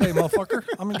Falafel Friday, motherfucker?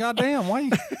 I mean, goddamn, why?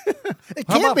 it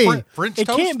How can't about be. French It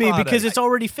toast can't be Friday? because it's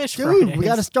already Fish Dude, Friday. we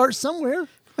got to start somewhere.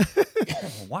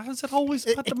 Why is it always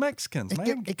about the Mexicans,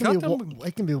 man? It can Goddamn- be,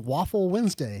 it can be Waffle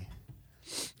Wednesday.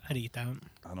 I'd eat that.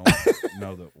 I don't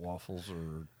know that waffles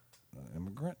are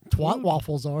immigrant. Twat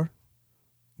waffles are.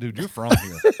 Dude, you're from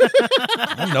here.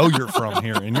 I know you're from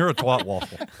here, and you're a twat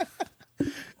waffle.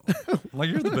 Like,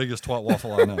 you're the biggest twat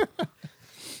waffle I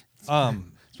know.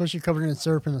 Especially covered in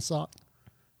syrup in a sock.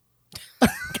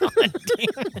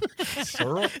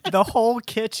 Syrup? The whole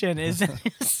kitchen is in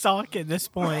his sock at this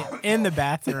point in the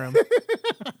bathroom.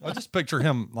 I just picture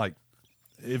him, like,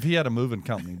 if he had a moving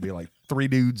company, it'd be like 3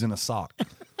 dudes in a sock.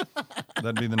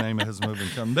 That'd be the name of his moving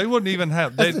company. They wouldn't even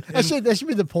have... That should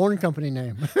be the porn company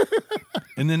name.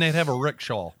 And then they'd have a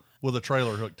rickshaw with a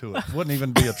trailer hooked to it. Wouldn't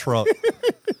even be a truck.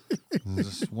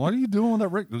 Just, what are you doing with that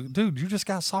rickshaw? Dude, you just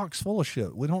got socks full of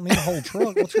shit. We don't need a whole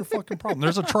truck. What's your fucking problem?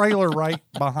 There's a trailer right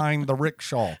behind the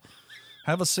rickshaw.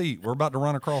 Have a seat. We're about to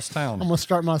run across town. I'm going to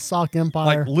start my sock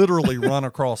empire. Like, literally run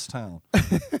across town.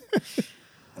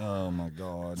 Oh, my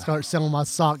God. Start selling my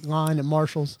sock line at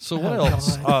Marshall's. So what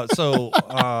else?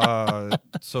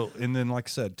 So and then, like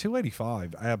I said,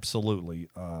 285, absolutely.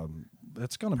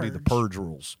 It's going to be the purge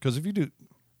rules. Because if you do,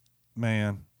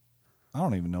 man, I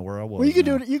don't even know where I was. Well, you could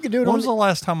now. do it. You could do it When on. was the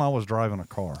last time I was driving a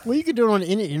car? Well, you could do it on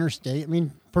any interstate. I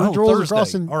mean, purge rules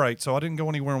Thursday. across. All right, so I didn't go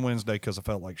anywhere on Wednesday because I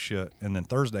felt like shit, and then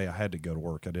Thursday I had to go to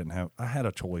work. I had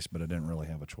a choice, but I didn't really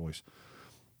have a choice.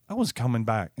 I was coming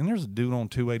back, and there's a dude on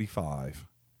 285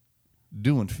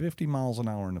 doing 50 miles an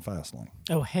hour in the fast lane.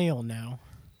 Oh, hell no.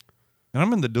 And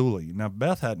I'm in the dually. Now,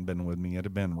 Beth hadn't been with me. It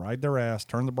had been ride their ass,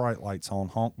 turn the bright lights on,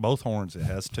 honk both horns. It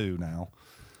has 2 now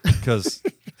because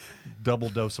double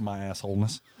dose of my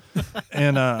assholeness.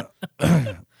 And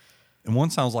and one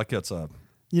sounds like it's a...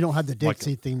 You don't have the Like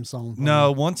Dixie theme song.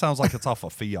 No, one sounds like it's off a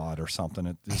Fiat or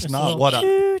something. It's not little what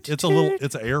toot, it's a little.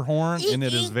 It's an air horn, and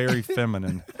it is very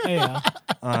feminine. Yeah.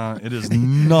 It is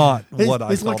not He's, what I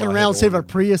he's thought looking I had around, see if a ordered.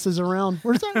 Prius is around.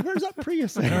 Where's that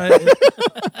Prius at?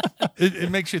 It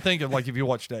makes you think of like if you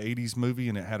watched the '80s movie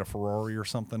and it had a Ferrari or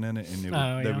something in it, and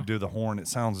they would do the horn. It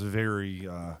sounds very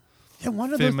Yeah,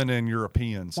 one of those, feminine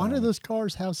European. why sounding. do those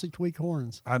cars have such weak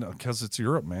horns? I know, because it's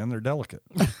Europe, man. They're delicate.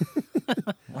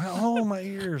 Well, oh, my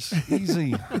ears.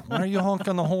 Easy. Why are you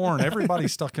honking the horn?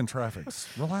 Everybody's stuck in traffic.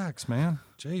 Relax, man.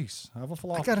 Jeez. Have a I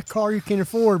falafel. got a car you can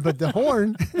afford, but the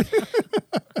horn.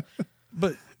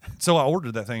 But so I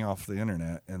ordered that thing off the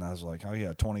internet, and I was like, oh,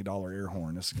 yeah, $20 air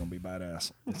horn. This is going to be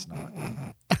badass. It's not.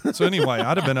 So anyway,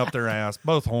 I'd have been up there ass,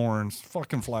 both horns,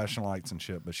 fucking flashing lights and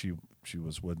shit, but she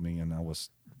was with me, and I was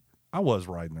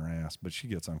riding her ass, but she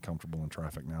gets uncomfortable in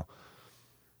traffic now.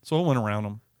 So I went around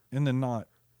them, and then not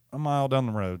a mile down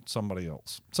the road, somebody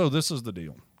else. So this is the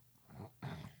deal.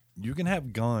 You can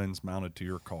have guns mounted to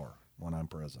your car when I'm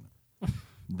president.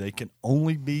 They can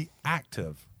only be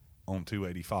active on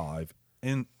 285.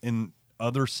 In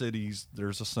other cities,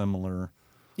 there's a similar.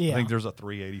 Yeah. I think there's a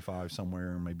 385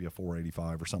 somewhere, maybe a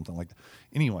 485 or something like that.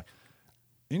 Anyway,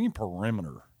 any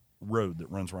perimeter road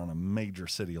that runs around a major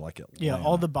city like Atlanta. Yeah,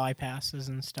 all the bypasses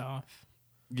and stuff.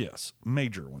 Yes,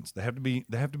 major ones. They have to be,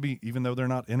 even though they're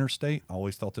not interstate. I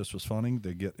always thought this was funny.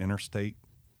 They get interstate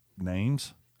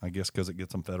names, I guess, because it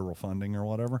gets them federal funding or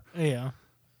whatever. Yeah.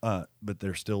 But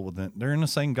they're still they're in the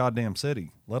same goddamn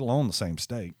city, let alone the same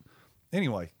state.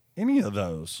 Anyway, any of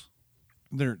those,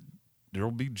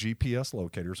 there'll be GPS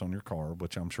locators on your car,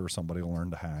 which I'm sure somebody will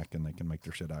learn to hack and they can make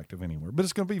their shit active anywhere. But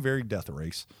it's going to be very death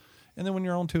race. And then when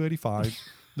you're on 285,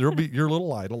 there'll be your little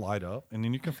light will light up, and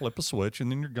then you can flip a switch,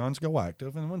 and then your guns go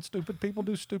active. And when stupid people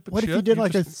do stupid What shit, if you did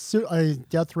like a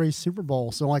death race Super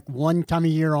Bowl? So like one time a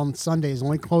year on Sundays,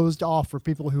 only closed off for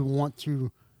people who want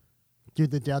to do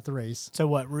the death race. So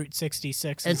what? Route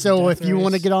 66. And is so the if death you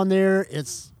want to race? get on there,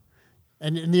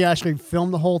 and you actually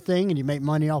film the whole thing, and you make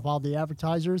money off all the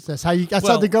advertisers. That's how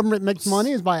how the government makes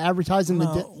money, is by advertising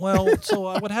so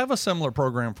I would have a similar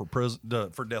program for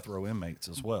for death row inmates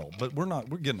as well, but we're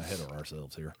getting ahead of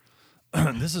ourselves here.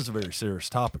 This is a very serious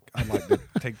topic. I'd like to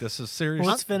take this as serious. Well,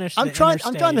 let's finish. I'm the trying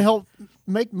interstate. to help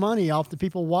make money off the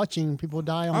people watching people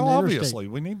die on the interstate. Obviously,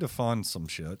 we need to fund some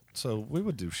shit, so we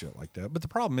would do shit like that. But the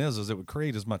problem is it would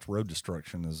create as much road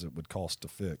destruction as it would cost to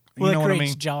fix. Well, You know it what I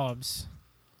creates mean? jobs.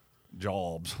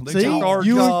 Jobs. They See, took our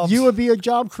you jobs. would be a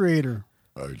job creator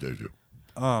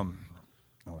Um,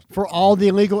 for all the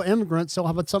illegal immigrants. So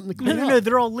how about something to No, clean no, up?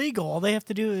 they're all legal. All they have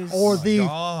to do is. Or the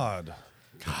God.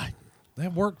 They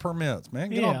have work permits, man.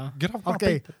 Get off my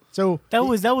okay. people. So that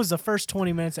was the first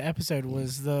 20 minutes of the episode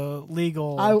was the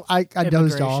legal. I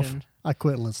dozed off. immigration. I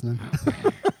quit listening.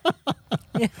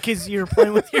 Yeah, because you're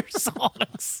playing with your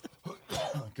songs.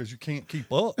 Because you can't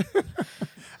keep up.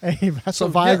 Hey, that's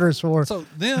what Viagra's for. So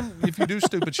then, if you do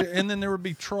stupid shit, and then there would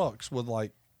be trucks with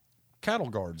like cattle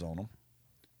guards on them,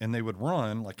 and they would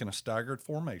run like in a staggered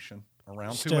formation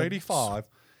around 285,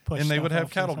 and they would have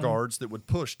cattle guards that would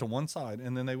push to one side,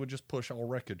 and then they would just push all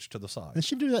wreckage to the They side.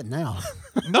 should do that now.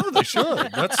 No, they should.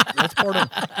 That's part of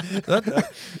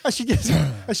that.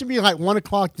 That should be like 1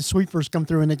 o'clock. The sweepers come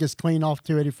through and they just clean off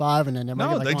 285, and then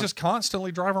everybody No, get they like, just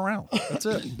constantly drive around. That's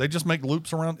it. They just make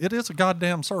loops around. It is a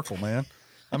goddamn circle, man.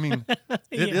 I mean,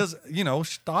 it is.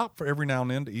 Stop for every now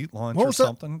and then to eat lunch or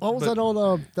something. What was that old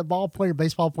the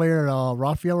baseball player,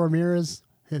 Rafael Ramirez?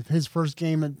 His first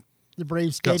game at the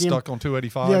Braves Got Stadium. stuck on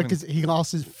 285. Yeah, because he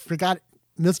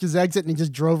missed his exit, and he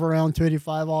just drove around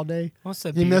 285 all day. What's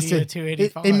the He missed beauty of it.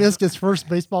 285? He missed his first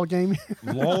baseball game.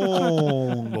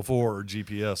 long before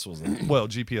GPS was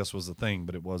GPS was the thing,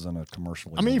 but it wasn't a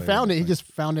commercially. I mean, he found it. He available just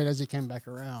found it as he came back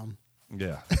around. thing.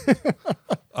 Yeah.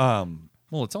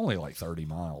 Well, it's only like 30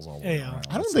 miles all the way Yeah. around.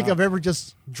 I don't It's think not- I've ever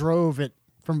just drove it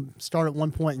from start at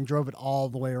one point and drove it all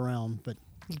the way around. But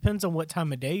Depends on what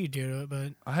time of day you do it,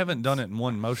 but I haven't done it in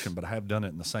one motion, but I have done it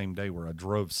in the same day where I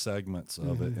drove segments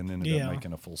of it and ended Yeah. up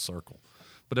making a full circle.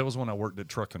 But that was when I worked at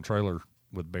Truck and Trailer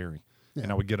with Barry,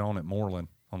 and I would get on at Moreland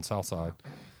on Southside,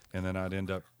 and then I'd end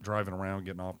up driving around,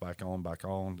 getting off, back on,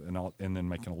 and then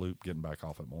making a loop, getting back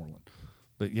off at Moreland.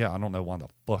 But yeah, I don't know why the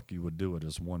fuck you would do it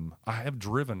as one. I have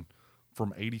driven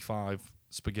from 85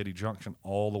 Spaghetti Junction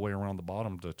all the way around the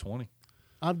bottom to 20.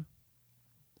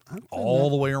 All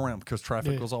the way around because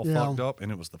traffic was all fucked up, and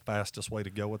it was the fastest way to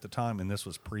go at the time. And this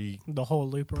was the whole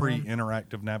loop around.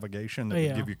 pre-interactive navigation that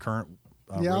would give you current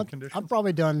road conditions. I've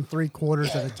probably done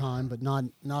 3/4 at a time, but not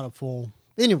a full.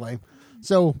 Anyway,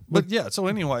 so So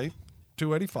anyway,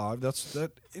 285. That's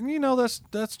that, and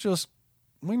that's just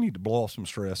we need to blow off some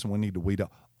stress, and we need to weed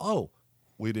out. Oh,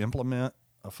 we'd implement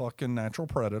a fucking natural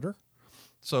predator.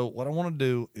 So what I want to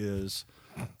do is.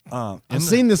 I've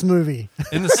seen this movie.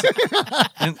 In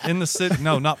the city,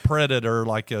 no, not Predator,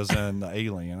 like as in the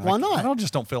Alien. Why not? I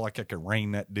just don't feel like I could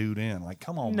rein that dude in. Like,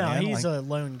 come on, No, man. he's like, a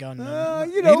lone gunman.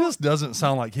 he just doesn't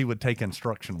sound like he would take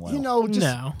instruction well.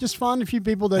 Just find a few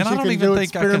people that and I you don't can even do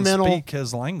think I can experimental. speak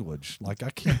his language. Like, I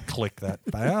can't click that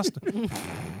fast.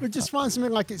 But just find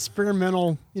something like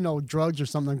experimental, drugs or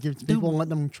something. Give to people and let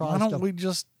them try Why don't stuff. we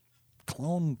just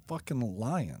clone fucking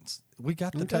lions? We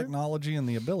got the technology and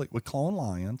the ability. We clone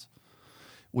lions.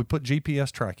 We put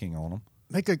GPS tracking on them.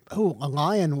 Make a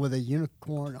lion with a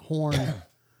unicorn horn,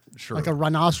 Sure. like a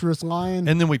rhinoceros lion.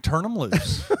 And then we turn them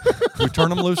loose. We turn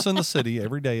them loose in the city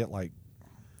every day at like,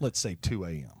 let's say 2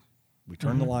 a.m. We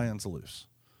turn the lions loose.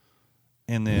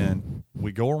 And then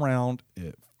we go around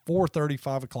at 4:30,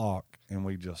 5 o'clock, and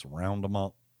we just round them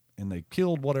up. And they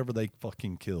killed whatever they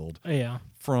fucking killed. Yeah.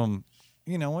 From,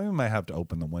 we may have to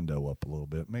open the window up a little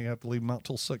bit. May have to leave them out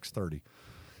till 6:30.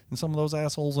 And some of those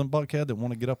assholes in Buckhead that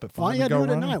want to get up at 5 Why you and gotta go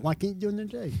do it at running. night? Why can't you do it in the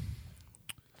day?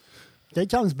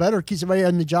 Daytime's better. Keeps everybody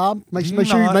on the job. Make Do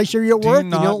sure you not- you're at work. Do you you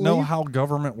not don't know leave. how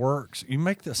government works? You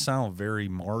make this sound very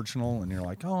marginal, and you're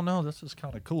like, oh, no, this is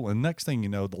kind of cool. And next thing you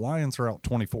know, the lions are out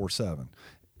 24/7.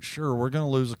 Sure, we're going to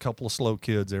lose a couple of slow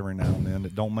kids every now and then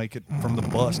that don't make it from the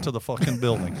bus to the fucking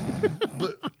building.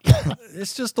 But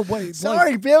it's just the way.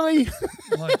 Sorry, Billy.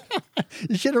 Like,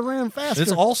 You should have ran faster.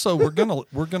 it's also we're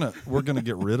gonna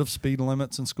get rid of speed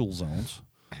limits in school zones.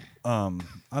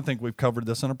 I think we've covered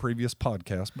this in a previous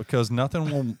podcast because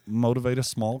nothing will motivate a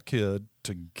small kid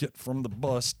to get from the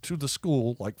bus to the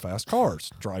school like fast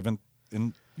cars driving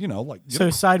in, So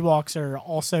sidewalks are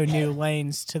also new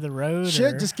lanes to the road?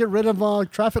 Shit, or? just get rid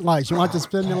of traffic lights. You don't have to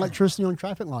spend electricity on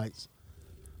traffic lights.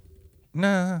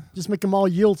 Nah. Just make them all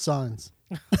yield signs.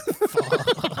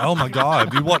 Oh my God!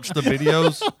 Have you watched the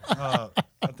videos?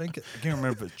 I think I can't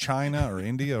remember if it's China or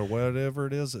India or whatever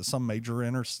it is. It's some major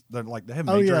they have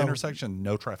major intersection,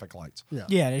 no traffic lights.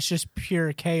 Yeah, it's just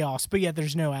pure chaos. But yet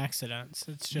there's no accidents.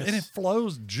 It's just And it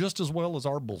flows just as well as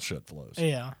our bullshit flows.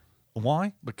 Yeah.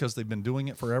 Why? Because they've been doing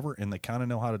it forever and they kind of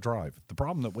know how to drive. The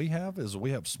problem that we have is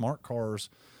we have smart cars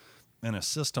and a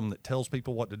system that tells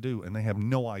people what to do, and they have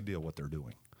no idea what they're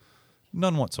doing.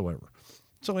 None whatsoever.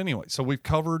 So anyway, we've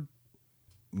covered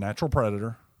natural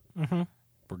predator. Mm-hmm.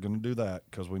 We're going to do that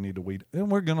because we need to weed.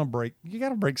 And we're going to you got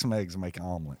to break some eggs and make an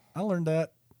omelet. I learned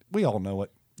that. We all know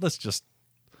it.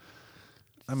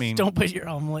 Don't put your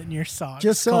omelet in your socks,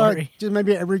 Just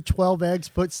maybe every 12 eggs,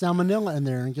 put salmonella in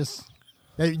there and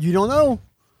you don't know.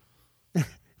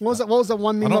 What was that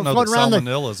one meme? I don't know that around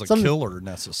salmonella is a killer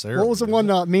necessarily. What was the one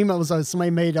meme that was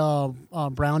somebody made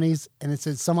brownies and it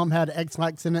said some of them had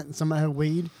X-Lax in it and some had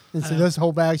weed. And so those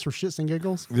whole bags were shits and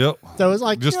giggles. Yep. So it was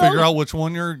like, just figure out which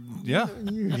one you're,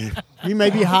 You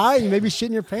may be high, you may be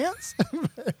shitting your pants.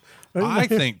 I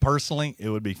think personally it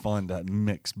would be fun to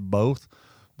mix both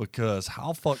because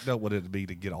how fucked up would it be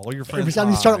to get all your friends every time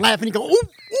you start laughing, you go, ooh,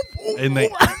 ooh, ooh, and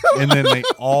then they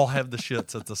all have the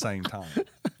shits at the same time.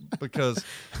 Because,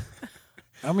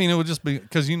 it would just be,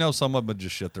 because some of them would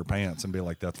just shit their pants and be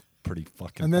like, that's pretty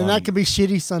fucking and then funny. that could be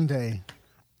Shitty Sunday.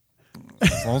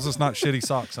 As long as it's not Shitty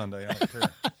Sock Sunday, I don't care.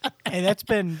 Hey, that's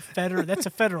a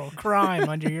federal crime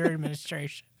under your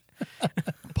administration.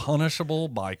 Punishable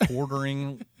by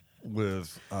quartering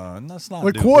with, that's not.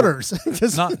 With quarters.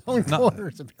 Just not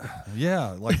quarters.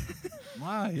 Yeah,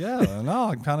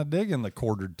 I'm kind of digging the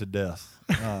quartered to death.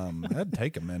 That'd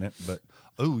take a minute, but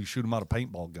you shoot them out of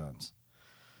paintball guns.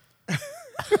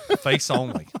 Face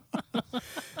only,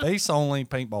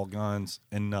 paintball guns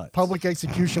and nuts. Public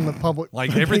execution with public.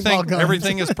 Like paintball guns.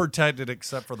 everything is protected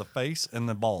except for the face and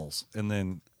the balls, and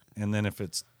then if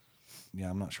it's. Yeah,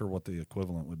 I'm not sure what the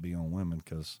equivalent would be on women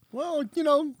because,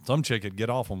 some chick could get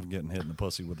off on getting hit in the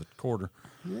pussy with a quarter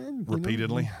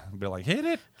repeatedly. And be like, hit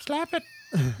it, slap it,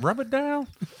 rub it down.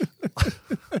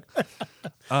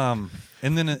 And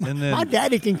then my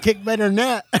daddy can kick better than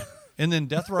that. And then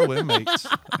death row inmates.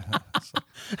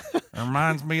 It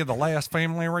reminds me of the last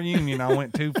family reunion I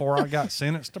went to before I got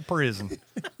sentenced to prison.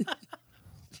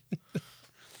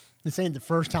 This ain't the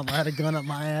first time I had a gun up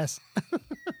my ass.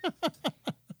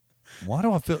 Why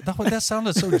do I feel that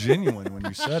sounded so genuine when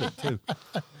you said it too?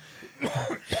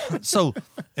 So,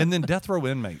 and then death row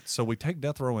inmates. So we take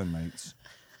death row inmates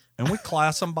and we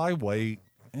class them by weight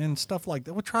and stuff like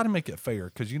that. We try to make it fair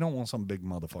because you don't want some big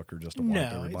motherfucker just to wipe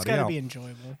everybody out. It's got to be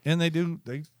enjoyable. And they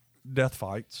death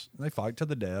fights. They fight to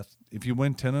the death. If you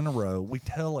win 10 in a row, we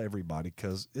tell everybody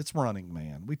because it's Running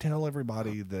Man. We tell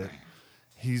everybody that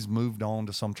he's moved on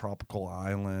to some tropical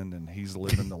island and he's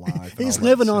living the life. He's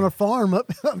living on a farm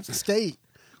upstate.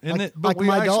 But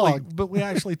we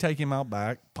actually take him out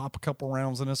back, pop a couple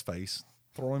rounds in his face,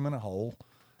 throw him in a hole,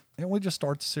 and we just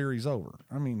start the series over.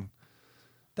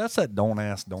 That's that don't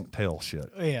ask, don't tell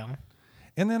shit. Yeah.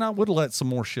 And then I would let some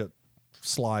more shit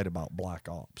slide about black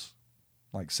ops,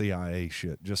 like CIA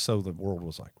shit, just so the world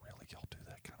was like, really, y'all do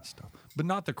that kind of stuff. But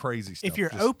not the crazy stuff. If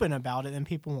you're open about it, then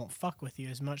people won't fuck with you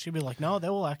as much. You'll be like, no,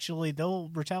 they'll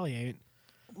retaliate.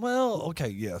 Well, okay,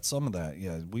 yeah, some of that,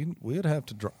 yeah. We'd have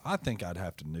to. I think I'd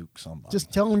have to nuke somebody.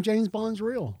 Just tell them James Bond's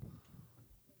real.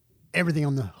 Everything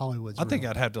on the Hollywood's real. I think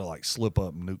I'd have to slip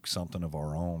up and nuke something of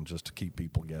our own just to keep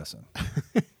people guessing.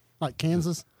 Like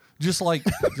Kansas.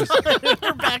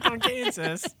 We're back on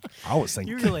Kansas. I was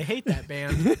thinking you really hate that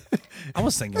band. I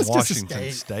was thinking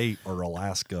Washington State or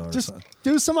Alaska or something.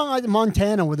 Do something like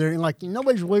Montana where they're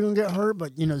nobody's really gonna get hurt,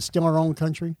 but it's still our own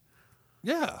country.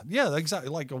 Yeah, exactly.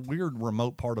 Like a weird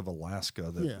remote part of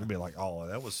Alaska that would be like, oh,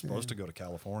 that was supposed to go to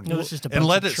California. No, it's just a and bunch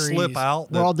let of it trees. slip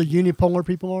out. Where all the unipolar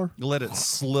people are. Let it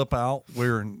slip out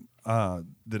where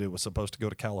that it was supposed to go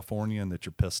to California and that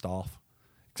you're pissed off.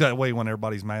 That way, when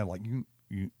everybody's mad, like you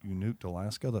nuked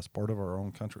Alaska, that's part of our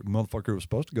own country. Motherfucker was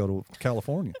supposed to go to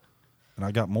California, and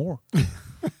I got more.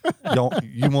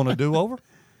 You want to do over?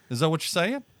 Is that what you're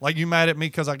saying? Like you mad at me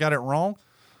because I got it wrong?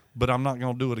 But I'm not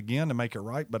going to do it again to make it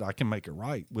right, but I can make it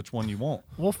right. Which one you want?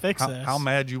 We'll fix this. How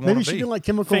mad you want Maybe to be? you should do like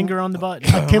chemical Finger on the button.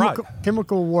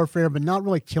 Chemical warfare, but not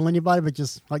really kill anybody, but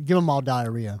just give them all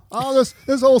diarrhea. Oh,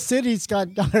 this whole city's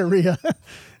got diarrhea.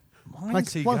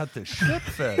 means he got the shit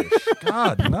fetish?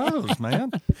 God knows,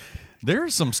 man.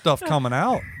 There's some stuff coming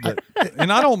out,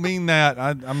 and I don't mean that.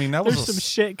 I mean that was There's some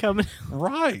shit coming.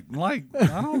 Right. Like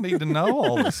I don't need to know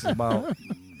all this about.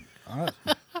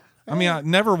 I mean, I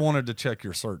never wanted to check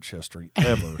your search history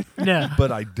ever. No.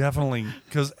 But I definitely,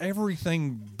 because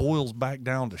everything boils back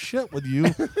down to shit with you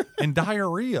and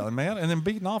diarrhea, man, and then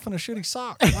beating off in a shitty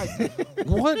sock. Like,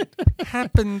 what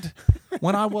happened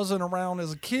when I wasn't around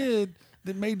as a kid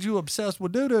that made you obsessed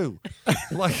with doo-doo?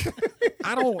 Like,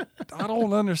 I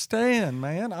don't understand,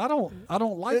 man. I don't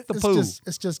like the poo.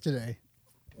 It's just today.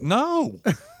 No,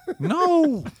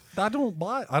 I don't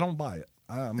buy it.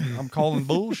 I'm calling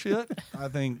bullshit. I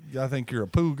think you're a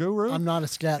poo guru. I'm not a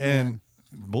scat and man.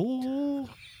 bull.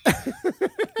 I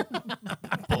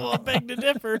beg to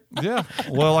differ. Yeah.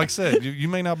 Well, like I said, you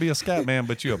may not be a scat man,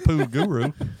 but you're a poo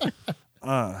guru.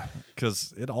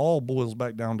 Because it all boils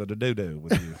back down to the doo-doo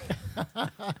with you.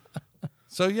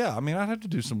 So yeah, I mean, I'd have to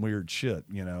do some weird shit,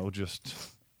 just.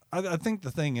 I think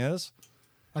the thing is,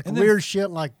 like weird shit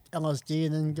like LSD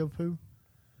and then go poo.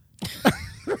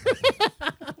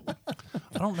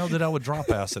 I don't know that I would drop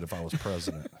acid if I was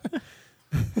president.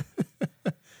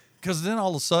 Because then all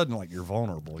of a sudden, like, you're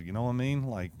vulnerable. You know what I mean?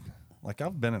 Like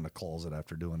I've been in a closet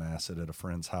after doing acid at a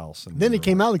friend's house. And then he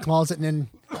came out of the closet and then...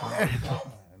 and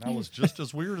I was just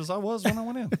as weird as I was when I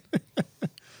went in.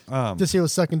 Just he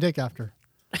was sucking dick after.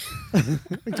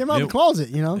 He came out of the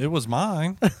closet, It was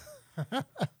mine.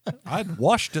 I'd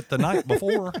washed it the night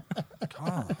before.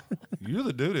 God, you're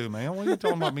the doo-doo, man. What are you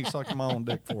talking about me sucking my own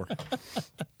dick for?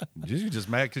 You just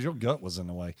mad because your gut was in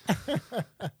the way.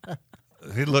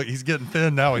 He's getting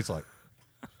thin now. He's like,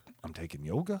 I'm taking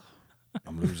yoga.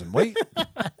 I'm losing weight.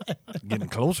 Getting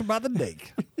closer by the day.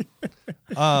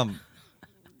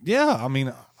 Yeah, I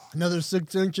mean. Another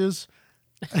 6 inches.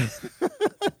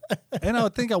 And I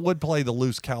think I would play the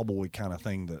loose cowboy kind of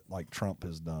thing that like Trump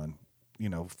has done,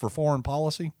 for foreign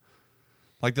policy.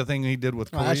 Like the thing he did with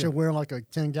Korea. I should wear like a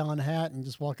 10-gallon hat and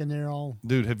just walk in there all...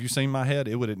 Dude, have you seen my head?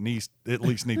 It would at least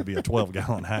need to be a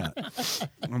 12-gallon hat.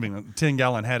 I mean, a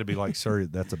 10-gallon hat would be like, sir,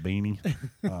 that's a beanie.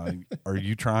 Are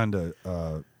you trying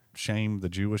to shame the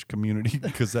Jewish community?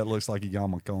 Because that looks like a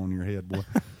yarmulke on your head, boy.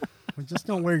 Well, just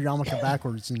don't wear your yarmulke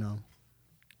backwards,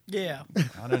 Yeah.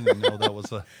 I didn't even know that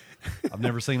was a... I've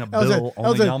never seen a bill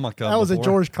on the yarmulke That was before. a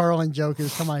George Carlin joke. It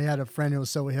was time I had a friend who was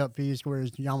so hip, he used to wear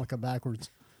his yarmulke backwards.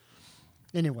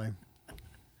 Anyway.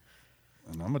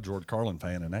 And I'm a George Carlin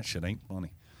fan, and that shit ain't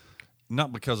funny.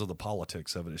 Not because of the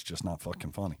politics of it. It's just not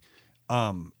fucking funny.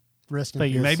 Rest in But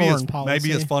peace. your Maybe foreign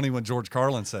policy. it's funny when George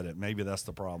Carlin said it. Maybe that's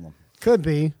the problem. Could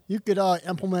be. You could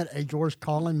implement a George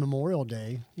Carlin Memorial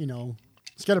Day.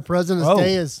 Instead of President's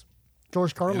Day as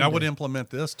George Carlin And I would Day. implement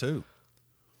this, too.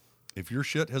 If your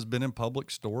shit has been in public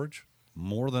storage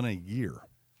more than a year,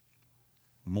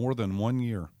 more than 1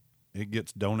 year, it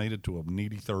gets donated to a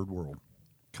needy third world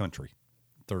country.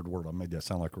 Third world. I made that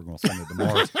sound like we're going to send it to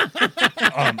Mars.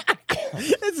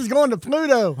 This is going to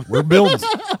Pluto. We're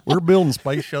building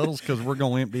space shuttles because we're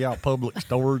going to empty out public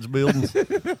storage buildings.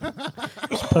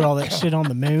 Just put all that shit on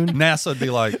the moon. NASA'd be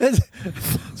like,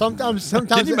 Sometimes.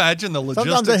 can you imagine the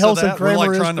sometimes logistics the of that? We're like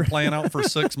Kramer is trying to great. plan out for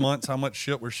 6 months how much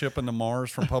shit we're shipping to Mars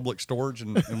from public storage,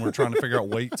 and we're trying to figure out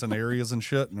weights and areas and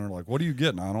shit. And they're like, what are you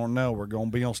getting? I don't know. We're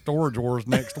going to be on Storage Wars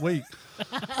next week.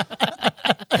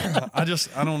 I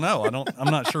don't know.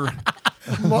 I'm not sure.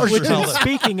 Which is,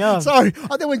 speaking of, Sorry,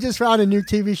 I think we just found a new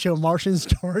TV show, Martian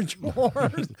Storage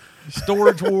Wars.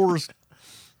 Storage Wars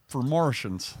for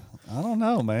Martians. I don't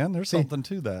know, man. There's something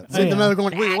to that. See, the man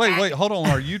going, Wait. Hold on.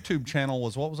 Our YouTube channel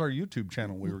what was our YouTube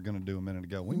channel we were going to do a minute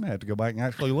ago? We may have to go back and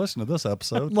actually listen to this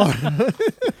episode.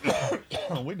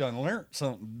 We done learned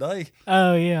something today.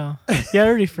 oh yeah, I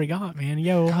already forgot, man.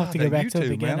 Yeah, we'll have to go That back to the YouTube,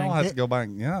 beginning. man. I'll have to go back.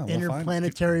 Yeah, we'll find it.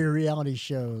 Interplanetary reality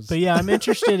shows. But yeah, I'm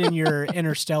interested in your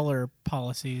interstellar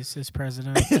policies as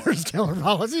president. Interstellar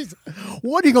policies.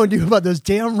 What are you going to do about those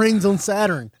damn rings on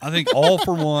Saturn? I think all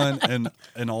for one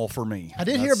and all for me. I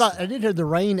did hear the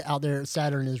rain out there at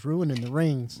Saturn is ruining the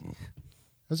rings.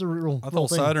 That's a real. I real thought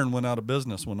thing. Saturn went out of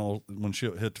business when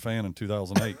shit hit the fan in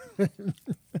 2008.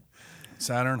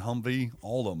 Saturn, Humvee,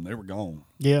 all of them, they were gone.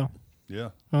 Yeah. Yeah.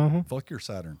 Uh-huh. Fuck your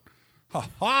Saturn. Ha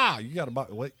ha! You got to buy.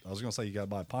 Wait, I was gonna say you got to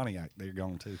buy a Pontiac. They're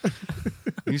gone too.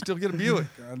 You still get a Buick.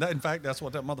 In fact, that's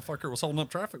what that motherfucker was holding up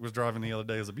traffic was driving the other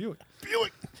day as a Buick.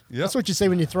 Buick. Yeah. That's what you say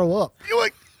when you throw up.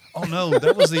 Buick. Oh no,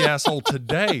 that was the asshole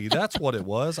today. That's what it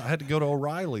was. I had to go to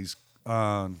O'Reilly's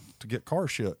to get car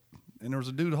shit, and there was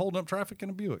a dude holding up traffic in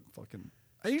a Buick. Fucking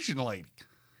Asian lady.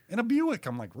 in a Buick.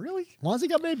 I'm like, really? Why's he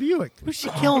got a Buick? Who's she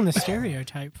killing the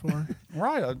stereotype for?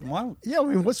 Right? Why? Yeah, I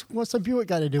mean, what's a Buick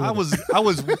got to do with it? I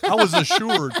was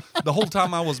assured the whole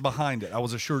time I was behind it. I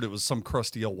was assured it was some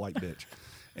crusty old white bitch,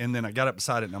 and then I got up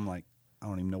beside it, and I'm like, I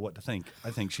don't even know what to think.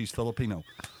 I think she's Filipino.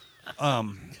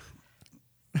 I'm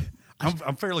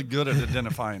fairly good at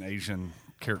identifying Asian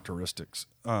characteristics,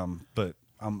 but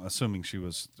I'm assuming she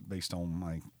was, based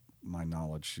on my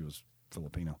knowledge, she was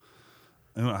Filipino.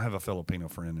 And I have a Filipino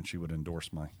friend, and she would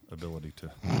endorse my ability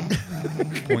to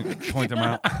point them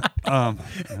out.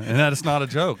 And that is not a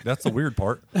joke. That's the weird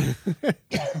part.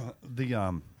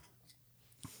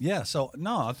 So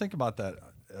no, I think about that.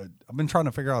 I've been trying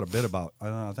to figure out a bit about.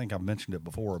 I think I've mentioned it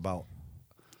before about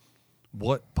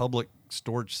what public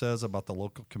storage says about the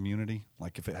local community.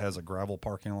 Like if it has a gravel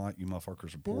parking lot, you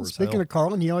motherfuckers are poor as hell. Speaking of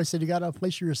Carlin, he always said you got to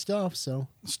place your stuff. So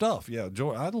yeah.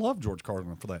 I love George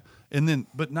Carlin for that. And then,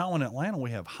 but now in Atlanta,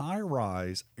 we have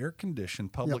high-rise,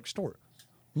 air-conditioned public storage.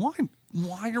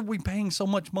 Why are we paying so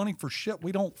much money for shit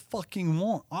we don't fucking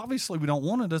want? Obviously, we don't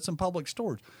want it. It's in public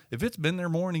storage. If it's been there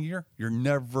more than a year, you're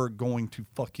never going to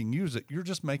fucking use it. You're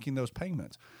just making those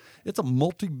payments. It's a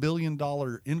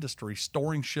multi-billion-dollar industry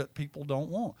storing shit people don't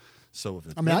want. So if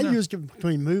it's I used it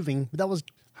between moving, but that was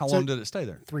how long did it stay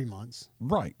there? 3 months.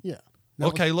 Right. Yeah.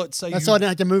 Okay, let's say that's why I didn't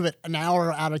have to move it an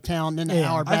hour out of town, then an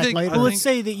hour back later. Well, let's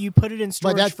say that you put it in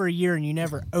storage for a year and you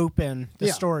never open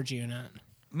the storage unit.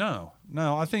 No.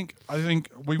 I think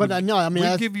we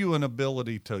give you an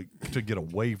ability to get a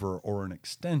waiver or an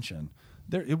extension.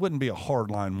 It wouldn't be a hard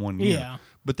line 1 year. Yeah.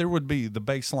 But there would be, the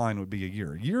baseline would be a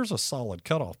year. A year's a solid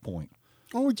cutoff point.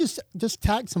 Or just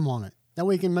tax them on it. That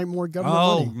way you can make more government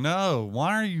money. Oh,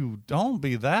 no. Don't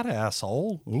be that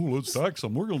asshole. Oh, let's tax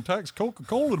them. We're going to tax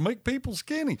Coca-Cola to make people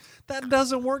skinny. That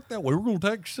doesn't work that way. We're going to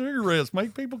tax cigarettes,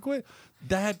 make people quit.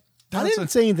 I didn't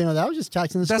say anything like that. I was just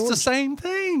taxing the storage. That's the same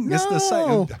thing. No. It's the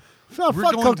same. Fuck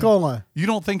Coca-Cola. You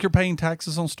don't think you're paying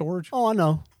taxes on storage? Oh, I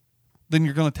know. Then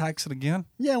you're going to tax it again?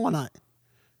 Yeah, why not?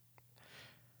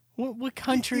 What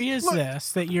country is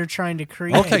this that you're trying to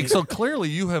create? Okay, so clearly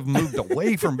you have moved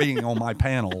away from being on my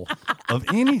panel of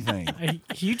anything.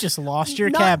 You just lost your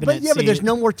cabinet seat. But there's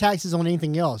no more taxes on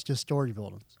anything else, just storage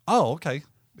buildings. Oh, okay.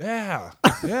 Yeah,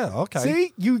 okay.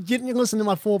 See, you didn't listen to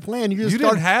my full plan. You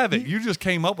didn't have it. You just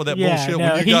came up with that bullshit.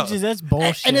 No, when you got, that's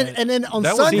bullshit. And then on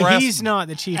Sunday, he's not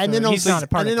the chief. And then he's not a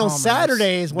part and then of on commerce.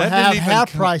 Saturdays, we'll have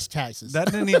half price taxes.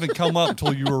 That didn't even come up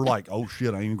until you were like, "Oh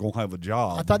shit, I ain't gonna have a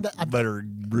job. I thought I better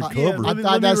recover." I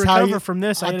thought that's how from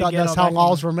this. I thought that's how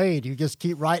laws were made. You just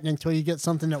keep writing until you get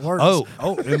something that works.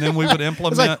 Oh, and then we would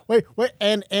implement. It's like, wait,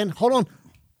 and hold on,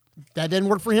 that didn't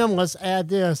work for him. Let's add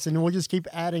this, and we'll just keep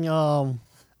adding. Oh,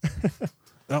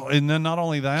 and then not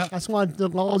only that. That's why the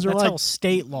laws are that's how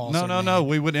state laws. No.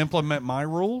 We would implement my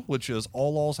rule, which is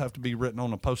all laws have to be written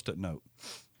on a Post-it note.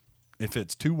 If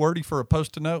it's too wordy for a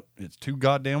Post-it note, it's too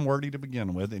goddamn wordy to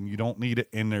begin with, and you don't need it.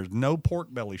 And there's no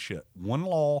pork belly shit. One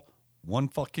law, one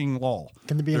fucking law.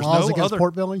 Can there be laws against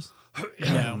pork bellies?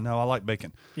 No, I like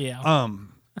bacon. Yeah.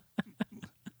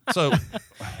 So.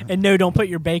 And no, don't put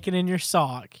your bacon in your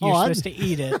sock. You're supposed to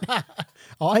eat it.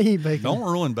 I eat bacon. Don't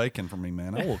ruin bacon for me,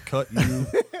 man. I will cut you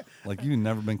like you've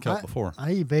never been cut before.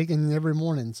 I eat bacon every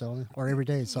morning, or every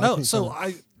day. So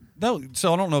I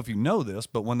don't know if you know this,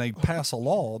 but when they pass a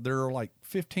law, there are like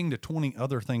 15 to 20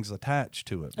 other things attached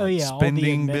to it. Like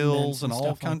spending bills and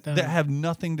all kinds that have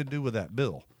nothing to do with that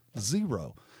bill.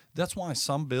 Zero. That's why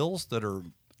some bills that are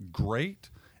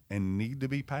great and need to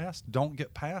be passed don't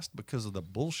get passed because of the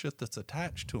bullshit that's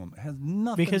attached to them. It has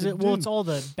nothing to do. It's all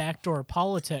the backdoor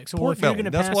politics. Pork belly.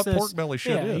 That's what pork belly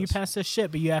shit is. You pass this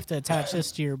shit, but you have to attach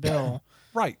this to your bill.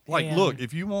 Right. Like, look,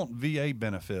 if you want VA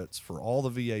benefits for all the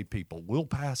VA people, we'll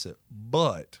pass it.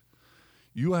 But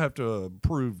you have to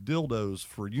approve dildos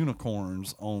for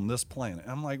unicorns on this planet.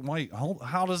 I'm like, wait,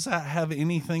 how does that have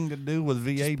anything to do with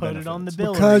VA benefits? Put it on the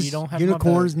bill. Because you don't have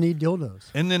unicorns need dildos.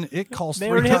 And then it costs they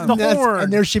 3 already times. have the horn.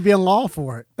 And there should be a law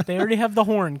for it. They already have the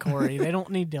horn, Corey. They don't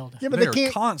need dildos. Yeah, but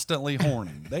they're constantly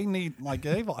horny. They need,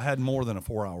 they've had more than a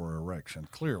 4-hour erection,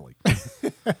 clearly.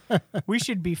 We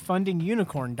should be funding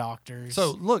unicorn doctors.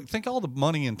 So, look, think all the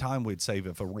money and time we'd save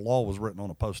if a law was written on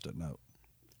a Post-it note.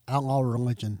 Outlaw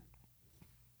religion.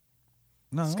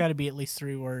 No. It's got to be at least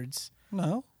 3 words.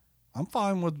 No. I'm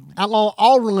fine with... Outlaw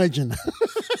all religion.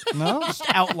 No. Just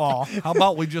outlaw. How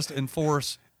about we just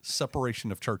enforce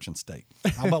separation of church and state?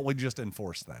 How about we just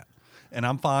enforce that? And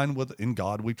I'm fine with in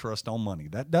God we trust on money.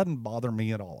 That doesn't bother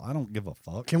me at all. I don't give a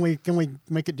fuck. Can we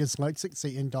make it dyslexic?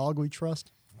 Say in dog we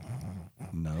trust?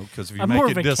 No, because if you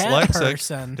make it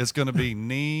dyslexic, it's going to be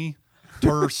knee,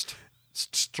 turst,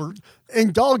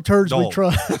 And dog turds we Dog.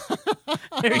 trust.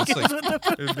 There he Let's goes see. with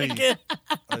the It'd be, again.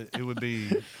 it would be,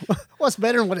 What's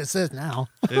better than what it says now?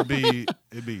 it'd be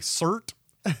cert.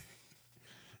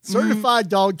 Certified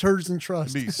dog turds and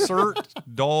trust. It'd be cert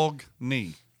dog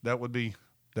knee. That would be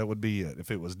it. If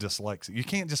it was dyslexia, you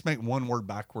can't just make one word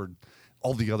backward.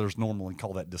 All the others normally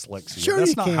call that dyslexia. Sure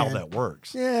That's you not how can. that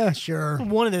works. Yeah, sure.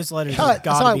 One of those letters That's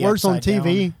has how got to it be works on upside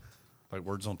TV. down. Like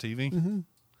words on TV. Mm-hmm.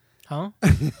 Huh?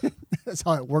 That's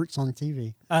how it works on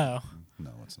TV. Oh. No,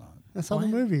 it's not. That's how the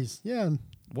What? movies. Yeah,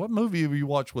 What movie have you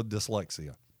watched with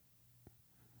dyslexia?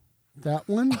 that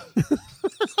one.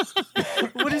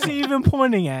 What is he even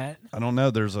pointing at? I don't know.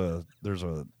 There's a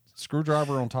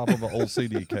screwdriver on top of an old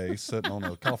CD case sitting on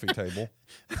a coffee table.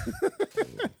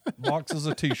 Boxes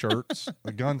of T-shirts,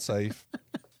 a gun safe,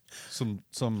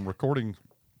 some recording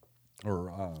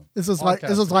or This is like Yeah.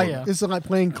 this is like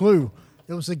playing Clue.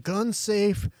 It was a gun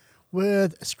safe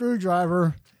with a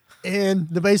screwdriver in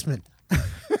the basement.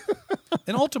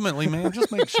 And ultimately, man,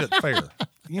 just make shit fair.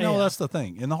 You know, Yeah. that's the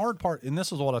thing. And the hard part, and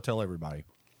this is what I tell everybody,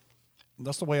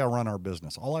 that's the way I run our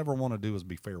business. All I ever want to do is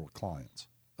be fair with clients.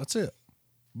 That's it.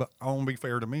 But I want to be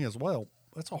fair to me as well.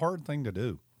 That's a hard thing to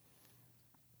do.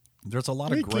 There's a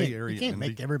lot of gray area. You can't and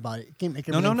make be- everybody. You can't make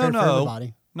No, everything no, fair no, for no.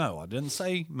 everybody. No, I didn't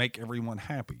say make everyone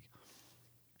happy.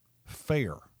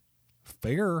 Fair.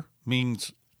 Fair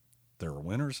means there are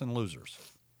winners and losers.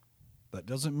 That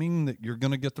doesn't mean that you're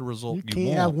going to get the result You you can't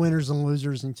want. have winners and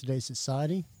losers in today's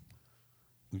society.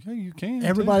 Yeah, you can.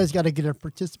 Everybody's got to get a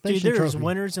participation Dude, there's trophy.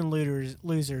 winners and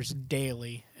losers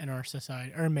daily in our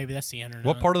society. Or maybe that's the internet.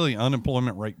 What part of the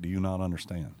unemployment rate do you not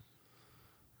understand?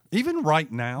 Even right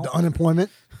now, The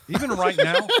unemployment. even right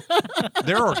now,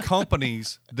 there are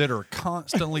companies that are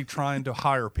constantly trying to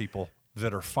hire people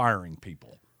that are firing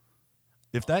people.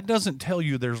 If that doesn't tell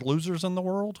you there's losers in the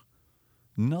world,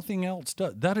 nothing else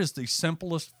does. That is the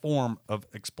simplest form of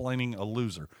explaining a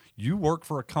loser. You work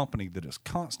for a company that is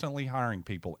constantly hiring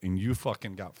people and you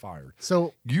fucking got fired.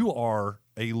 So You are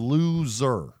a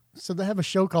loser. they have a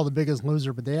show called The Biggest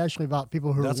Loser, but they actually about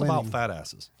people who That's are winning. about fat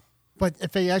asses. But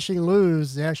if they actually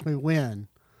lose, they actually win,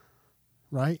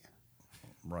 right?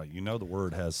 Right. You know the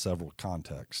word has several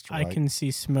contexts, right? I can see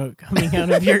smoke coming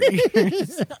out of your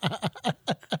ears.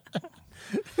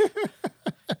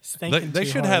 They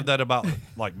should have that about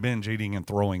like binge eating and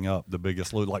throwing up. The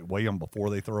biggest loser, like weigh them before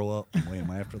they throw up and weigh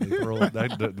them after they throw up.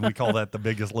 We call that the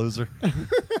biggest loser.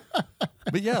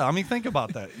 But yeah, I mean, think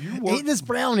about that. You work, Eat this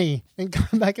brownie and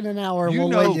come back in an hour and you we'll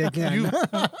know, weigh you again.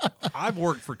 I've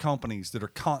worked for companies that are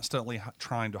constantly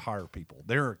trying to hire people.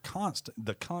 They're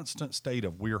the constant state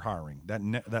of we're hiring.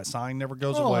 That sign never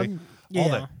goes Oh, away. yeah. All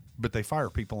that, but they fire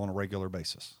people on a regular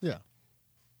basis. Yeah.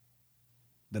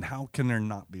 Then how can there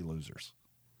not be losers?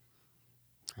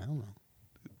 I don't know.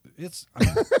 It's I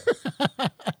mean,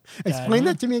 Explain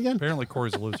that to me again. apparently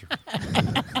Corey's a loser.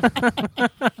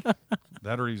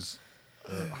 That or he's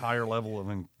a higher level of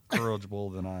incorrigible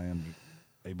than I am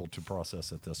able to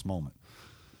process at this moment.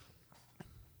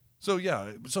 So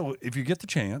yeah, so if you get the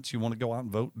chance, you want to go out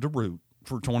and vote Ruut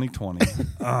for 2020.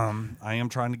 I am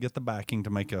trying to get the backing to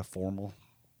make a formal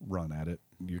run at it.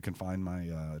 You can find my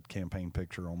campaign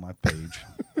picture on my page,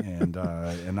 and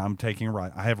I'm taking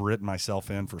I have written myself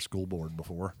in for school board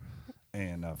before,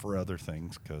 and for other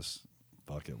things because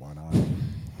fuck it, why not?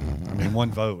 I mean,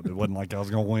 one vote. It wasn't like I was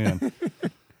going to win.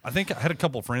 I think I had a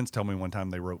couple of friends tell me one time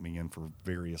they wrote me in for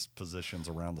various positions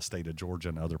around the state of Georgia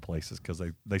and other places because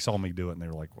they saw me do it and they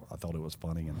were like, well, I thought it was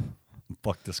funny and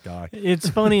fuck this guy. It's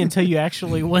funny until you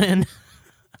actually win.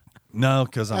 No,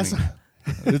 because I mean,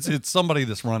 it's somebody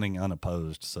that's running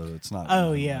unopposed, so it's not.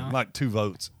 Oh, yeah. Like 2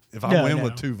 votes. If I No, win no.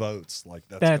 with 2 votes, like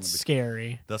That's gonna be,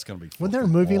 scary. That's gonna be. Wasn't there a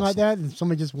fucking movie like awesome. that and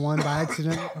somebody just won by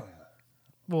accident?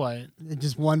 What? It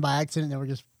just won by accident. They were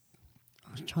just.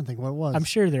 I was trying to think what it was. I'm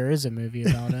sure there is a movie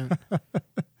about it.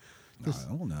 No, I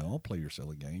don't know. I'll play your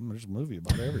silly game. There's a movie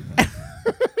about everything,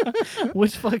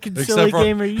 Which fucking Except silly for-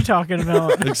 game are you talking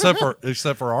about? except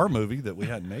for our movie that we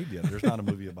hadn't made yet. There's not a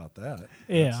movie about that.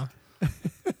 Yeah.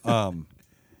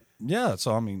 Yeah.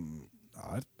 So I mean,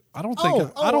 I don't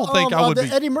think I don't think I would the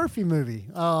be. Eddie Murphy movie.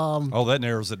 Oh, that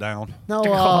narrows it down. No.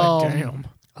 God damn.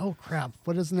 Oh crap!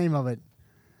 What is the name of it?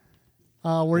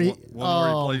 Where he? One where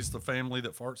he plays the family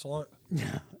that farts a lot.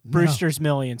 Brewster's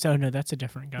Millions. Oh no, that's a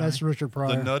different guy. That's Richard The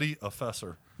Pryor. Nutty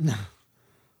Professor.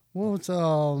 Well, it's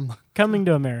Coming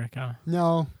to America.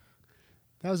 no.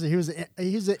 That was he was an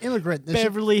immigrant.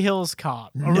 Beverly Hills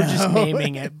Cop. Or we're just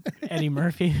naming it Eddie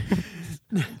Murphy.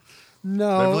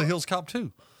 No. Beverly Hills Cop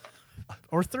 2.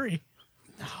 Or 3.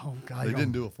 Oh God. They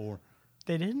didn't do a 4.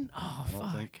 They didn't? Oh, I don't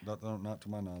fuck. think. Not to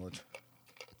my knowledge.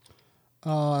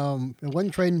 It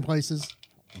wasn't Trading Places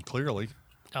Clearly.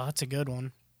 Oh, that's a good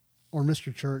one. or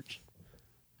Mr. Church.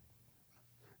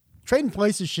 Trading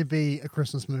Places should be a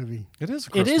Christmas movie. It is a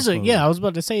It Christmas is a movie. yeah. I was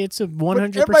about to say it's a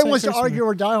 100%. Everybody wants to Christmas argue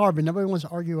over Die Hard, but nobody wants to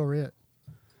argue over it.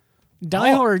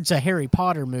 Die Hard's a Harry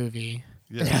Potter movie.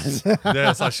 Yes.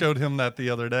 Yes, I showed him that the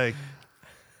other day.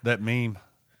 That meme.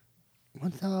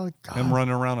 What the God? Him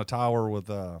running around a tower with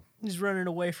He's running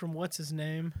away from what's his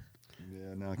name?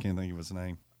 yeah, now I can't think of his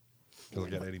name. Because I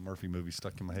got Eddie Murphy movie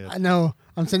stuck in my head. I know.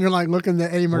 I'm sitting here like looking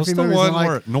at Eddie Murphy What's the movies. one and like,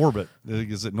 where Norbit?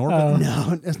 Is it Norbit?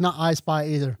 no, it's not I Spy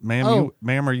either. Ma'am,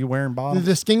 ma'am, are you wearing The bottoms?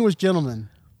 Distinguished Gentleman,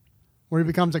 where he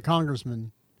becomes a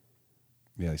congressman.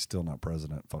 Yeah, he's still not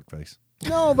president. Fuckface.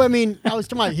 No, but I mean, I was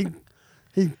talking about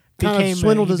he kind Became of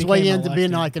swindled he his way became into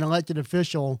being elected. like an elected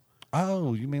official.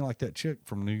 Oh, you mean like that chick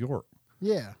from New York?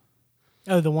 Yeah,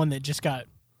 Oh, the one that just got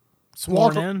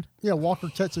sworn in. Yeah, Walker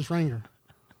Texas Ranger.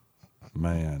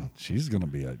 Man, she's gonna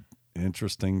be an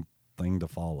interesting thing to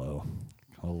follow.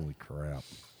 Holy crap!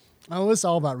 Oh, it's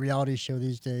all about reality show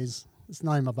these days. It's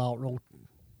not even about real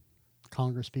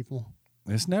Congress people.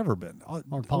 It's never been. Or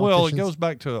Well, it politicians. goes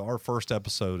back to our first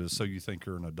episode. Is So You Think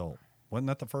You're an Adult? Wasn't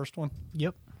that the first one?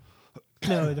 Yep.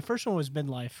 No, the first one was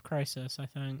Midlife Crisis, I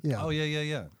think. Yeah. Oh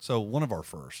yeah. So one of our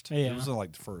first. Yeah. It was in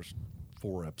like the first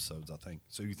 4 episodes, I think.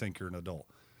 So You Think You're an Adult?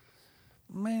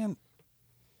 Man,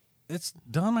 it's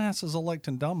dumbasses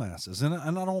electing dumbasses,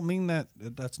 and I don't mean that.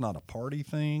 That's not a party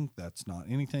thing. That's not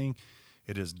anything.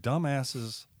 It is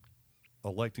dumbasses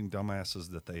electing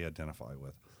dumbasses that they identify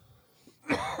with.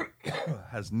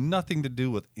 Has nothing to do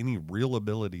with any real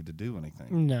ability to do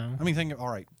anything. No. I mean, think. All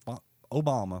right,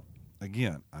 Obama.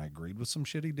 Again, I agreed with some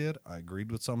shit he did. I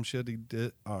agreed with some shit he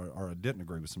did, or I didn't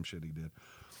agree with some shit he did.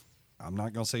 I'm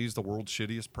not going to say he's the world's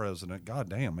shittiest president. God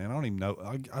damn, man. I don't even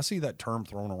know. I see that term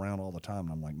thrown around all the time,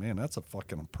 and I'm like, man, that's a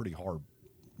fucking pretty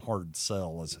hard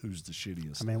sell as who's the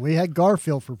shittiest. I mean, we had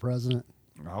Garfield for president.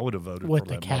 I would have voted With for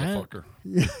the that cat? motherfucker.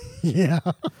 Yeah.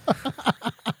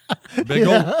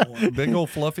 Big old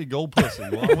fluffy gold pussy.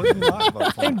 Well, I wouldn't not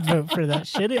vote for him. I'd vote for that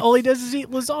shit. All he does is eat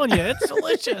lasagna. It's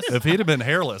delicious. If he'd have been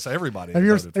hairless, everybody Have would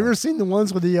you have ever, voted ever for him. seen the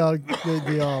ones with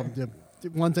the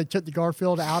ones that took the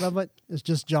Garfield out of it? It's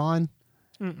just John.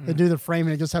 They do the frame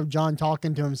and they just have John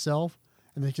talking to himself,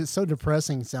 and it's just so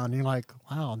depressing sounding. You're like,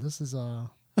 wow, this is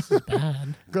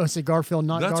Bad. go see Garfield,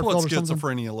 not That's Garfield what or something.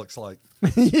 schizophrenia looks like.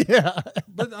 Yeah.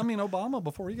 But, I mean, Obama,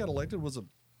 before he got elected, was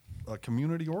a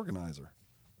community organizer.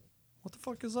 What the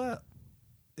fuck is that?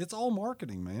 It's all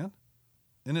marketing, man.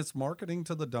 And it's marketing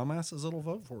to the dumbasses that'll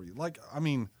vote for you. Like, I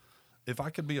mean, if I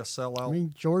could be a sellout. I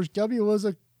mean, George W. was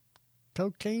a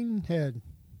cocaine head.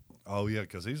 Oh, yeah,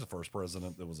 because he's the first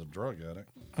president that was a drug addict.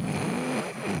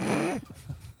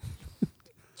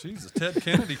 Jesus, Ted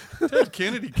Kennedy. Ted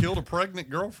Kennedy killed a pregnant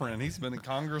girlfriend. He's been in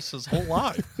Congress his whole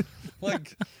life.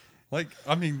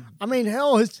 I mean,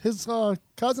 Hell, his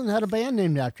cousin had a band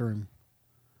named after him.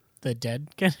 The dead.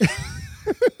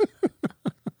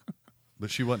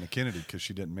 but she wasn't a Kennedy because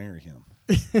she didn't marry him.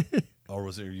 Or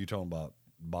are you talking about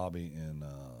Bobby and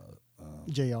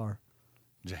JR.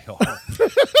 JR?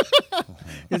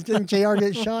 Didn't JR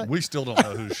get shot? We still don't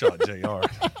know who shot JR.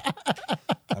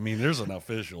 I mean, there's an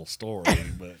official story,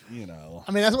 but you know.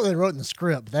 I mean, that's what they wrote in the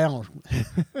script. They don't.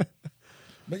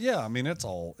 But yeah, I mean, it's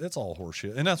all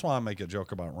horseshit, and that's why I make a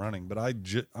joke about running. But I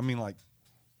mean, like,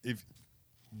 if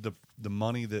the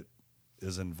money that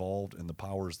is involved and the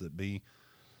powers that be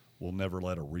will never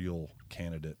let a real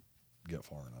candidate get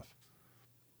far enough.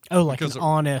 Oh, like Because an of-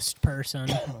 honest person.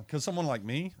 Because someone like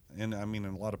me, and I mean,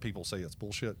 and a lot of people say it's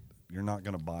bullshit. You're not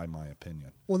going to buy my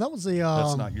opinion. Well, that was the.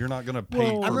 That's not. You're not going to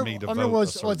pay I for me to vote.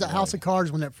 was a it House certain of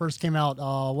Cards when it first came out?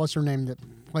 What's her name that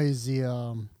plays the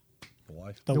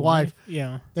way. The wife.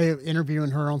 Yeah. they were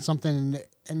interviewing her on something,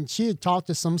 and she had talked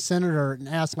to some senator and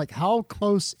asked like, how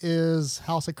close is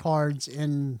House of Cards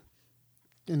in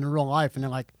real life? And they're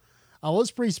like, I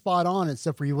was pretty spot on,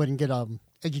 except for you wouldn't get a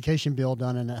education bill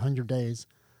done in 100 days.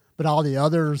 But all the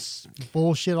others,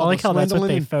 bullshit. I All like the how that's what swindling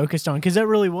they and- focused on, because that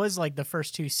really was like the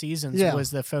first 2 seasons Yeah.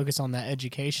 was the focus on that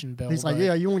education bill. He's like, but-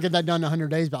 yeah, you won't get that done in 100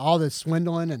 days, but all the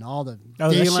swindling and all the Oh,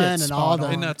 that dealing shit's and all spot the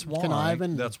on. And that's why.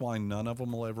 conniving. That's why none of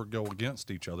them will ever go against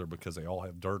each other because they all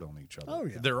have dirt on each other. Oh,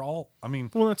 yeah. They're all. I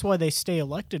mean, Well, that's why they stay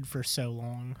elected for so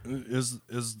long.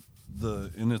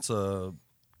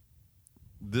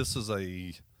 this is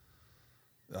a.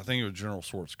 I think it was General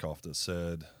Schwarzkopf that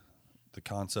said, the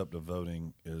concept of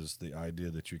voting is the idea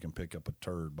that you can pick up a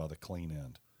turd by the clean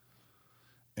end.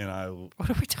 And What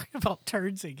are we talking about?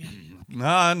 Turds again?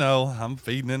 I know I'm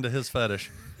feeding into his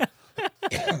fetish.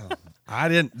 I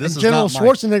didn't. This And is General not my.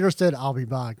 Schwarzenegger said, I'll be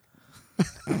back.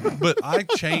 But I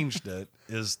changed it.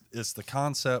 It's the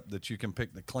concept that you can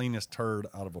pick the cleanest turd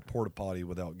out of a porta potty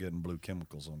without getting blue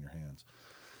chemicals on your hands.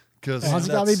 Because How's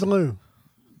it got to be blue?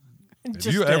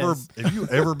 Have you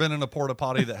ever been in a porta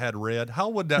potty that had red? How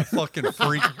would that fucking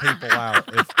freak people out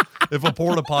if a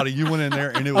porta potty you went in there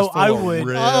and it was full of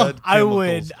red chemicals? I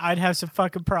would. I'd have some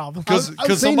fucking problems.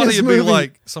 Because somebody would be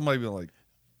like,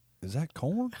 is that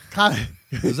corn?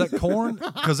 Is that corn?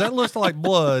 Because that looks like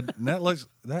blood. And is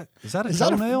that a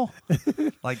toenail?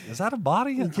 Like, is that a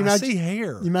body? I see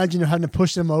hair. You imagine having to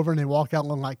push them over and they walk out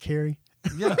looking like Carrie.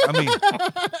 Yeah, I mean,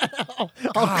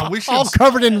 we should all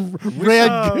covered in red.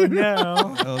 Oh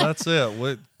no! Oh, that's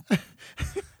it.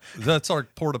 That's our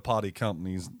porta potty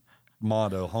company's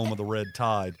motto, home of the red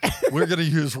tide. We're going to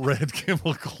use red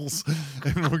chemicals,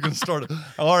 and we're going to start it.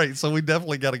 All right, so we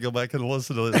definitely got to go back and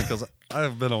listen to this because I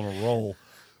have been on a roll.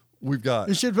 We've got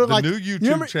the new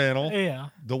YouTube channel. Yeah.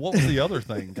 What was the other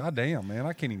thing? God damn, man,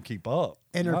 I can't even keep up.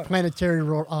 Interplanetary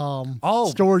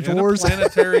storage wars.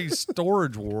 Interplanetary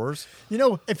storage wars. You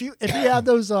know, if you have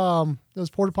those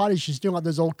porta potties, you still have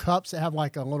those old cups that have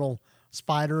like a little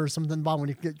spider or something at the bottom when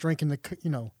you get drinking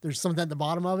there's something at the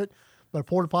bottom of it. But a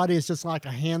porta potty is just like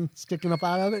a hand sticking up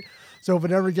out of it. So if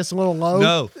it ever gets a little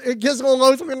low, it gets a little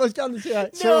low. So it goes down the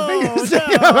side.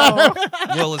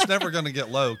 Well, it's never going to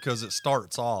get low because it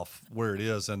starts off where it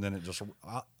is, and then it just.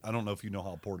 I don't know if you know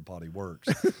how a porta potty works,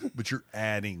 but you're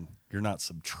adding. You're not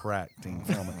subtracting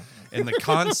from it. And the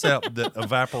concept that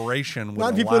evaporation would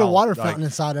not if you put a water fountain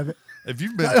inside of it. If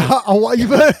you've been,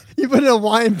 you put a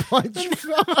Hawaiian punch.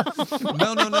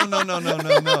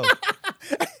 No.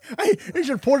 Hey, here's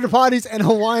your porta potties and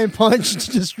Hawaiian punch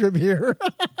distributor.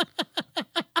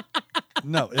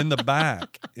 No, in the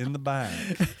back.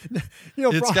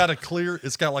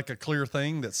 It's got like a clear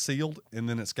thing that's sealed, and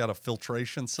then it's got a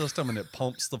filtration system, and it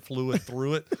pumps the fluid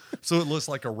through it, so it looks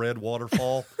like a red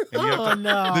waterfall. And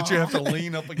that you have to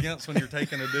lean up against when you're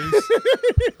taking a deuce.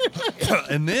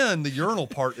 And then the urinal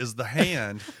part is the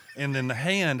hand, and then the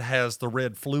hand has the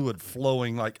red fluid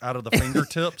flowing like out of the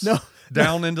fingertips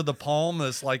down into the palm.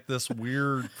 That's like this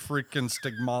weird freaking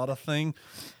stigmata thing,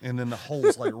 and then the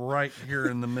hole's like right here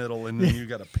in the middle, and then you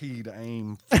got to pee to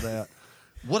aim for that.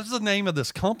 What is the name of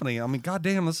this company? I mean,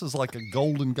 goddamn, this is like a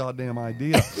golden goddamn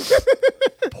idea.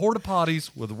 Porta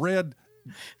potties with red,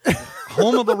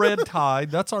 home of the red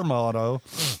tide. That's our motto.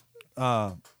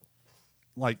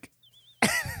 Like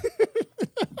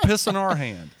piss in our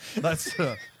hand. That's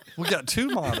we got two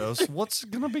mottos. What's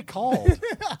it gonna be called?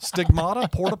 Stigmata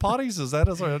porta potties? Is that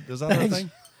our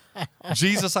thing?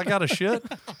 Jesus, I got a shit.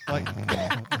 Like,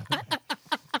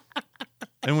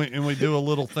 and we do a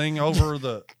little thing over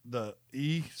the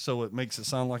E so it makes it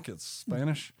sound like it's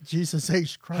Spanish. Jesus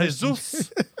H. Christ.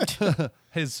 Jesus.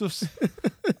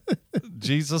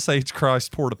 Jesus H.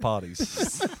 Christ porta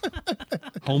potties.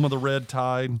 Home of the red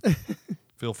tide.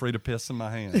 Feel free to piss in my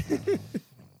hand.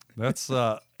 That's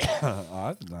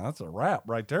that's a wrap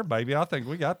right there, baby. I think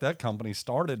we got that company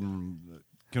started, and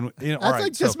I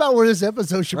think just about where this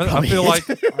episode should be. I feel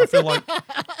like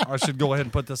I should go ahead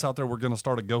and put this out there. We're going to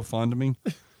start a GoFundMe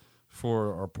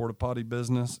for our porta potty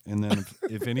business, and then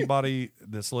if anybody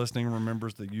that's listening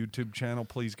remembers the YouTube channel,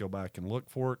 please go back and look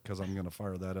for it because I'm going to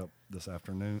fire that up this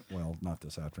afternoon. Well, not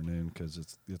this afternoon because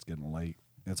it's getting late.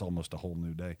 It's almost a whole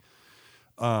new day.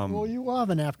 Well, you will have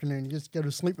an afternoon. You just go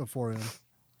to sleep before then.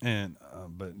 And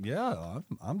but yeah,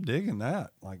 I'm digging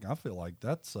that. Like I feel like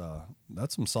that's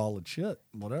some solid shit.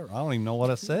 Whatever. I don't even know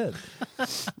what I said,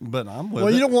 but I'm with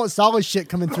it. You don't want solid shit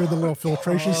coming through the little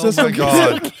filtration system. Oh my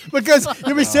god! Because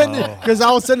you'll be sitting there. Because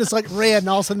all of a sudden it's like red, and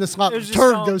all of a sudden this like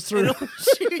turd goes through.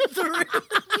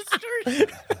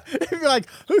 You'd be like,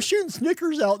 who's shooting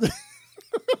Snickers out there?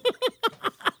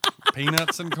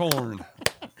 Peanuts and corn.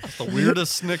 It's the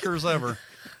weirdest Snickers ever.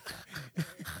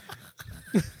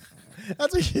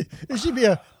 It should be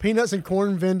a peanuts and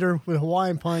corn vendor with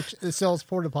Hawaiian punch that sells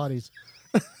porta potties.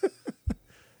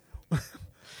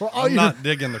 I'm not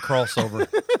digging the crossover.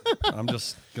 I'm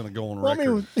just going to go on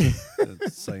record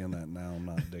saying that now. I'm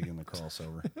not digging the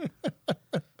crossover.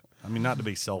 I mean, not to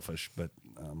be selfish, but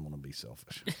I'm going to be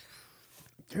selfish.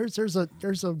 There's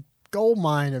a gold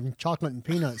mine of chocolate and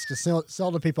peanuts to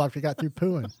sell to people after you got through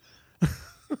pooing.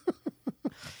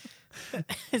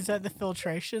 Is that the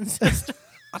filtration system?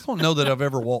 I don't know that I've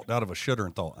ever walked out of a shitter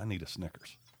and thought, I need a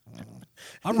Snickers.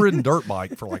 I've ridden dirt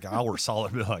bike for like an hour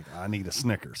solid, be like, I need a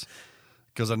Snickers.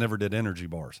 Because I never did energy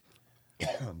bars.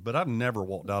 But I've never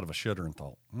walked out of a shitter and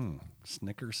thought,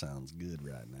 Snickers sounds good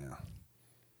right now.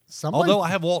 Although I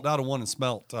have walked out of one and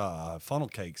smelt funnel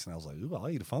cakes, and I was like, ooh, I'll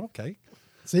eat a funnel cake.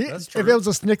 See, if it was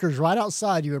a Snickers right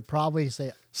outside, you would probably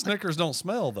say... Snickers don't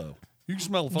smell, though. You can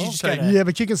smell a You funnel just cake. gotta- Yeah,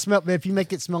 but you can smell. If you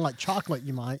make it smell like chocolate,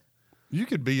 you might. You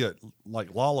could be at like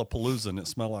Lollapalooza and it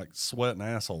smell like sweat and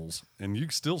assholes, and you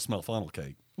can still smell funnel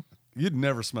cake. You'd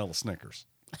never smell a Snickers.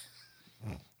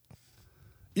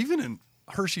 Even in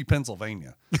Hershey,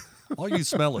 Pennsylvania, all you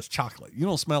smell is chocolate. You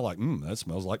don't smell like, that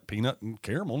smells like peanut and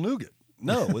caramel nougat.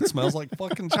 No, it smells like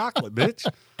fucking chocolate, bitch.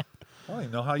 I don't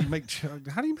even know how you make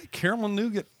how do you make caramel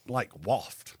nougat like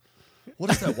waft? What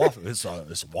is that waft?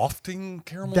 It's wafting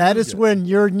caramel. That nougat. is when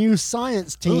your new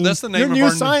science team. that's the name your of new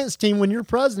our science team. When you're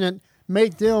president,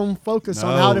 make them focus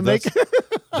on how to make.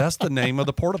 That's the name of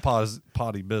the porta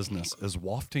potty business is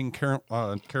wafting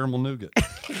caramel nougat.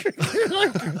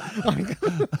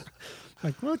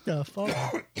 Like what the fuck?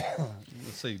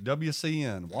 Let's see,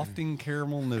 WCN wafting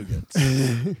caramel nougats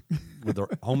with the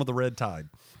home of the Red Tide.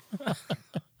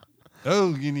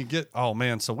 Oh, and you get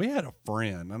man. So we had a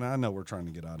friend, and I know we're trying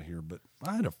to get out of here, but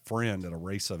I had a friend at a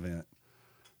race event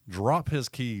drop his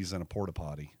keys in a porta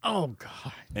potty. Oh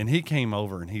God! And he came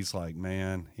over and he's like,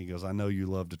 man, he goes, I know you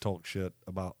love to talk shit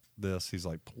about this. He's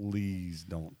like, please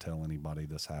don't tell anybody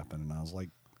this happened. And I was like,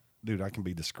 dude, I can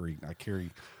be discreet. I carry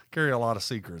a lot of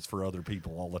secrets for other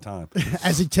people all the time.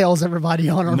 As he tells everybody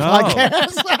on our No.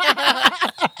 podcast.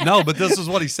 No, but this is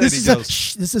what he said. This He is goes,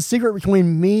 this is a secret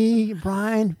between me,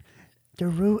 Brian,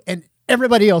 Ruut, and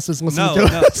everybody else is listening to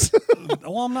us.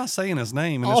 Well, I'm not saying his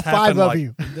name. And All this happened 5 of like,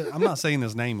 you. I'm not saying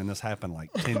his name, and this happened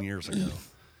like 10 years ago.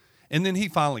 And then he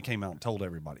finally came out and told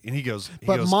everybody. And he goes,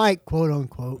 But Mike, quote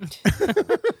unquote,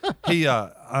 he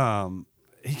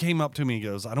came up to me. He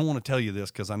goes, I don't want to tell you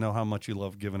this because I know how much you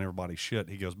love giving everybody shit.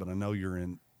 He goes, but I know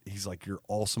he's like, you're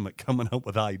awesome at coming up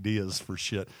with ideas for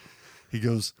shit. He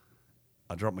goes,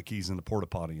 I dropped my keys in the porta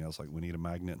potty. I was like, we need a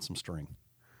magnet and some string.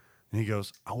 And he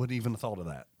goes, I wouldn't even have thought of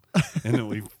that. And then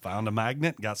we found a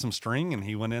magnet, got some string, and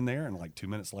he went in there, and like 2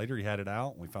 minutes later, he had it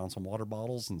out. We found some water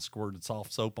bottles and squirted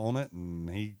soft soap on it, and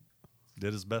he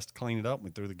did his best to clean it up. We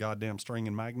threw the goddamn string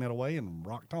and magnet away and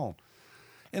rocked on.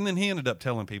 And then he ended up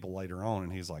telling people later on,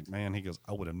 and he's like, man, he goes,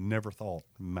 I would have never thought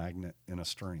magnet and a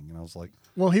string. And I was like,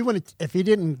 well, he wouldn't if he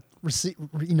didn't receive,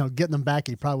 get them back.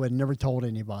 He probably would have never told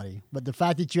anybody. But the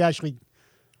fact that you actually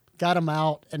got them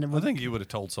out, and it I was, think you would have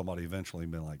told somebody eventually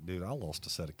and been like, dude, I lost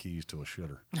a set of keys to a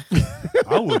shitter.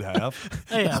 I would have.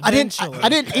 Hey, I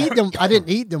didn't eat them. I didn't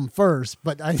eat them first,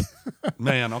 but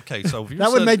Man, okay, so if you're that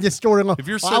would sitting- make the story. if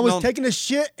you're I sitting was on- taking a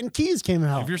shit and keys came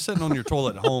out. If you're sitting on your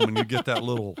toilet at home and you get that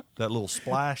little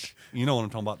splash, you know what I'm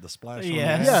talking about, the splash. on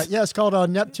Yes. the ass? Yeah, it's called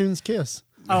Neptune's Kiss.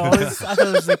 Oh, I thought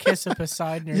it was the kiss of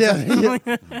Poseidon or something.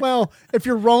 Yeah. Well, if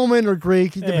you're Roman or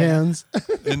Greek, it depends.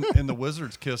 And the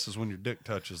wizard's kiss is when your dick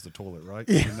touches the toilet, right?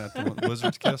 Isn't that the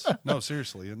wizard's kiss? No,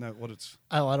 seriously, isn't that what it's?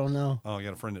 Oh, I don't know. Oh, I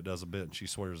got a friend that does a bit, and she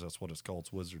swears that's what it's called.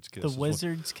 It's wizard's kiss. The It's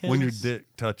wizard's kiss? when your dick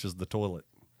touches the toilet.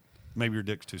 Maybe your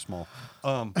dick's too small.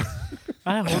 I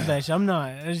hold that shit. I'm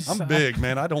not. I'm big,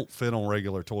 man. I don't fit on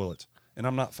regular toilets, and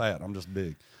I'm not fat. I'm just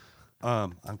big.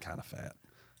 I'm kind of fat,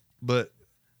 but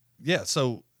yeah.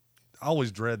 So I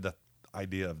always dread the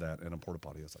idea of that in a porta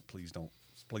potty. It's like, please don't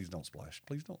splash.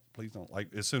 Please don't. Like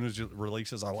as soon as it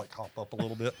releases, I like hop up a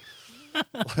little bit.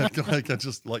 like I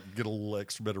just like get a little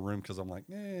extra bit of room because I'm like,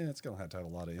 it's gonna have to have a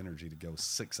lot of energy to go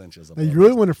 6 inches above. You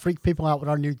really want to freak people out with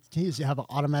our new keys. You have an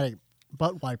automatic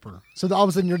butt wiper. So all of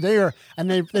a sudden you're there and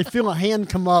they feel a hand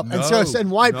come up and so and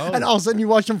wipe, no. and all of a sudden you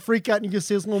watch them freak out and you can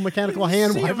see this little mechanical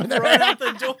hand See wiping him their right out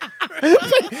the door.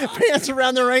 pants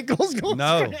around their ankles. Going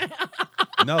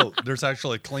No, there's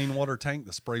actually a clean water tank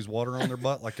that sprays water on their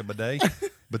butt like a bidet,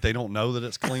 but they don't know that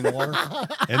it's clean water,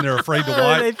 and they're afraid to Or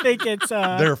wipe. they think it's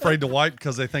They're afraid to wipe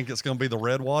because they think it's going to be the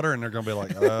red water, and they're going to be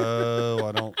like, "Oh,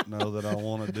 I don't know that I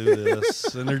want to do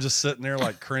this," and they're just sitting there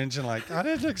like cringing, like, "I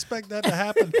didn't expect that to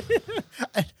happen."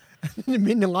 I didn't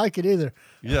mean to like it either.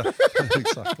 Yeah,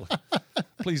 exactly.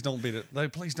 Please don't beat it.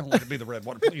 Please don't let it be the red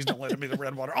water. Please don't let it be the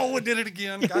red water. Oh, it did it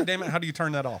again. God damn it! How do you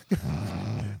turn that off?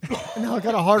 And now I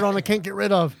got a hard on I can't get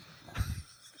rid of.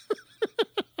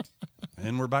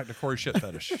 And we're back to Corey shit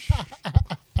fetish.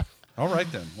 All right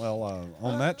then. Well,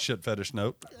 on that shit fetish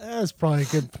note, That's probably a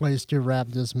good place to wrap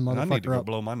this I need to motherfucker go up.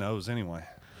 blow my nose anyway.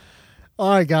 All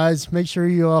right, guys, make sure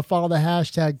you follow the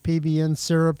hashtag PBN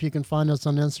Syrup. You can find us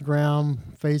on Instagram,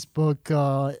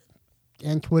 Facebook,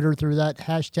 and Twitter through that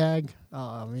hashtag.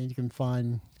 You can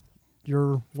find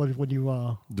your what would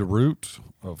you The root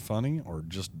of funny or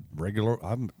just regular.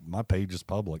 My page is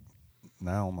public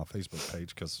now on my Facebook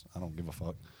page because I don't give a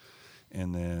fuck.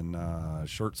 And then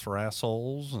shirts for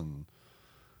assholes, and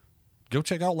go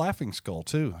check out Laughing Skull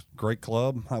too. Great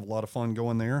club. Have a lot of fun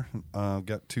going there.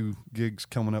 Got 2 gigs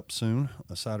coming up soon,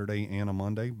 a Saturday and a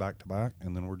Monday back to back,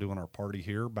 and then we're doing our party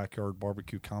here, backyard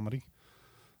barbecue comedy.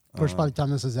 Of course, by the time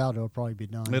this is out, it'll probably be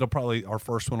done. Our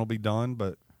first one will be done,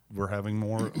 but we're having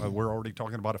more. We're already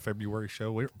talking about a February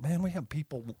show. We have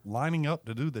people lining up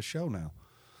to do the show now.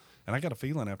 And I got a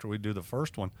feeling after we do the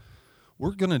first one,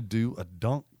 we're going to do a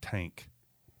dunk tank.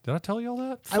 Did I tell y'all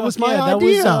that? That was my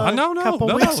idea. A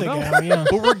couple weeks ago, yeah.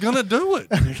 But we're going to do it.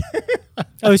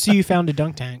 Oh, so you found a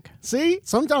dunk tank? See,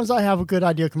 sometimes I have a good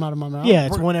idea come out of my mouth. Yeah,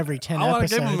 it's one every 10 I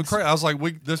episodes. gave him credit. I was like,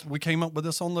 we came up with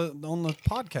this on the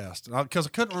podcast because I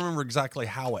couldn't remember exactly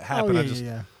how it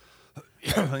happened.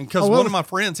 Because one of my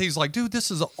friends, he's like, dude, this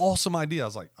is an awesome idea. I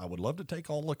was like, I would love to take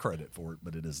all the credit for it,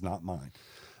 but it is not mine.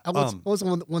 I was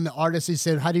when the artist, he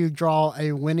said, how do you draw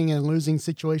a winning and losing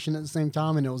situation at the same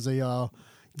time? And it was a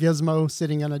Gizmo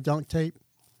sitting on a dunk tape,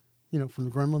 from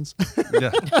the Gremlins. Yeah.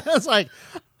 It's like,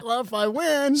 well, if I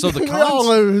win, so we all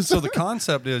lose. So the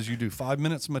concept is you do 5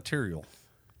 minutes of material,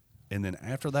 and then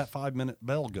after that 5-minute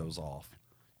bell goes off,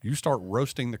 you start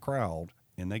roasting the crowd,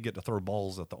 and they get to throw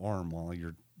balls at the arm while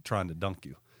you're trying to dunk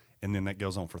you. And then that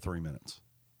goes on for 3 minutes.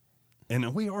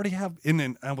 And we already have, and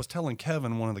then I was telling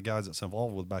Kevin, one of the guys that's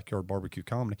involved with Backyard Barbecue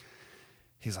Comedy,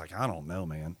 he's like, I don't know,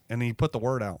 man. And he put the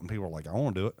word out, and people were like, I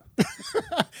want to do it.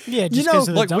 Yeah, just because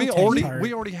of the dunk we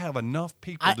tank already have enough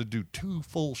people to do 2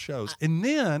 full shows. And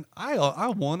then I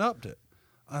one-upped it.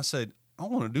 I said, I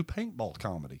want to do paintball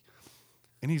comedy.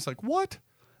 And he's like, what?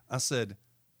 I said,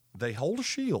 they hold a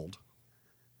shield,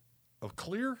 a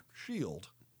clear shield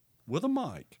with a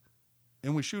mic,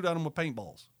 and we shoot at them with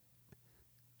paintballs.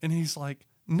 And he's like,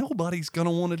 nobody's going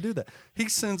to want to do that. He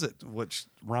sends it, which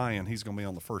Ryan, he's going to be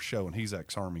on the first show, and he's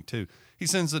ex-Army too. He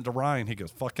sends it to Ryan. He goes,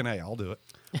 fucking A, I'll do it.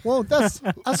 Well, that's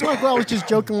like I was just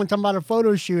joking one time about a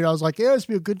photo shoot. I was like, yeah, this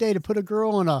would be a good day to put a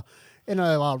girl in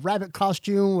a rabbit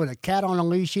costume with a cat on a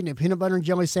leash eating a peanut butter and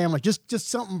jelly sandwich. Just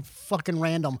something fucking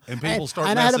random. And people start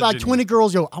And I had about messaging 20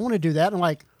 girls go, I want to do that. And I'm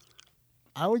like,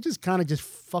 I would just kind of just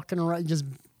fucking just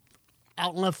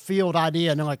out in left field idea.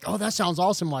 And they're like, oh, that sounds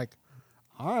awesome. I'm like,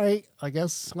 all right, I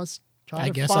guess let's try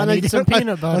to find some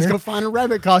peanut butter. Let's go find a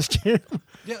rabbit costume.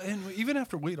 Yeah, and even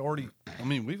after we've already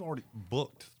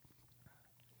booked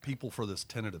people for this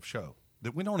tentative show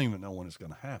that we don't even know when it's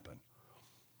going to happen.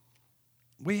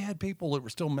 We had people that were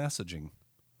still messaging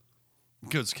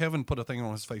because Kevin put a thing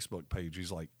on his Facebook page.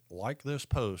 He's like this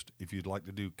post if you'd like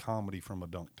to do comedy from a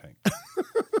dunk tank.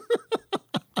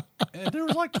 And there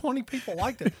was like 20 people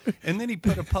liked it. And then he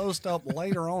put a post up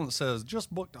later on that says,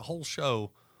 just booked a whole show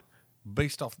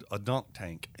based off a dunk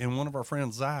tank. And one of our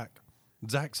friends,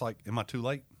 Zach's like, am I too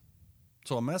late?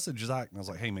 So I messaged Zach and I was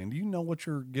like, hey man, do you know what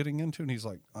you're getting into? And he's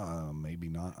like, maybe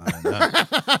not. I don't know.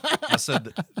 I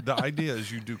said, the idea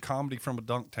is you do comedy from a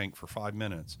dunk tank for 5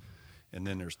 minutes. And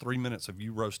then there's 3 minutes of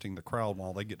you roasting the crowd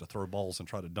while they get to throw balls and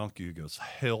try to dunk you. He goes,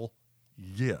 hell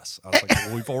yes. I was like,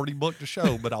 well, we've already booked a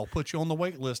show, but I'll put you on the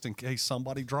wait list in case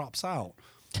somebody drops out.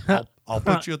 I'll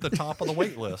put you at the top of the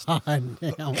wait list. And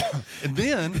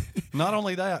then, not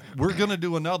only that, we're going to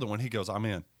do another one. He goes, I'm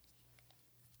in.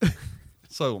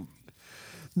 So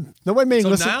nobody may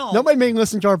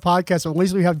listen to our podcast, but at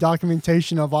least we have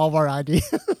documentation of all of our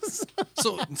ideas.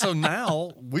 So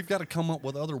now we've got to come up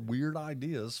with other weird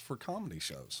ideas for comedy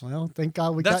shows. Well, thank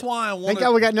God we got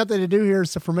nothing to do here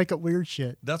except for make up weird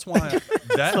shit. That's why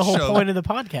that's the whole point of the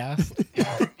podcast.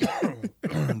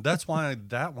 That's why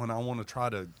that one I want to try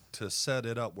to set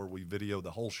it up where we video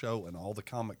the whole show and all the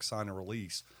comics sign a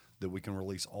release that we can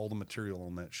release all the material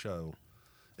on that show.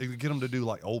 It could get them to do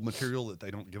like old material that they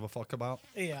don't give a fuck about.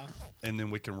 Yeah. And then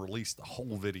we can release the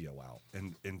whole video out.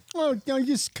 And well, you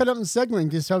just cut up in segment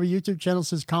and just have a YouTube channel that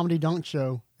says Comedy Dunk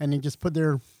Show, and then just put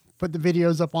the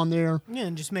videos up on there. Yeah,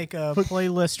 and just make a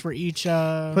playlist for each.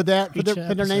 Put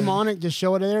their name on it. Just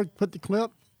show it there. Put the clip,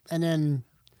 and then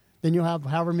you'll have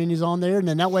however many's on there, and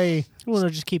then that way. Well, it'll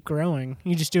just keep growing.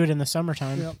 You just do it in the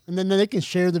summertime. Yep. And then they can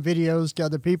share the videos to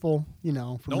other people. The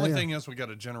only thing is we got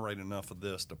to generate enough of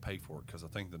this to pay for it because I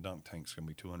think the dunk tank's going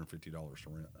to be $250 to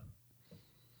rent.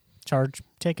 Charge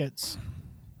tickets.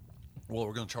 Well,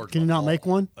 we're going to charge. Can you not make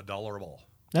one? $1 a ball.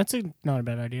 That's not a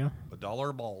bad idea. $1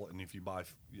 a ball, and if you buy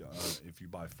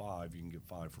 5, you can get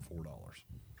 5 for $4.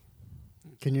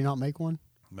 Can you not make one?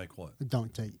 Make what? A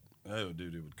dunk tank. Oh,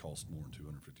 dude, it would cost more than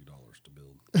 $250 to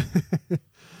build.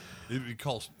 It would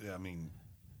cost. I mean,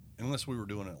 unless we were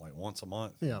doing it like once a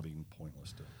month, it'd be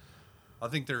pointless to. I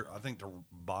think to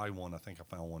buy one, I think I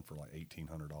found one for like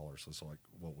 $1,800. That's like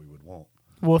what we would want.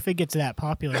 Well, if it gets that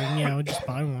popular, then we'll just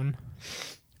buy one.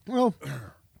 Well,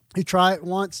 you try it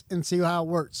once and see how it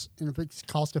works, and if it's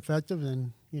cost effective,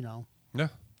 then Yeah.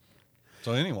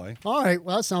 So anyway. All right.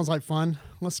 Well, that sounds like fun.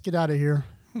 Let's get out of here.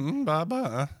 Bye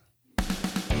bye.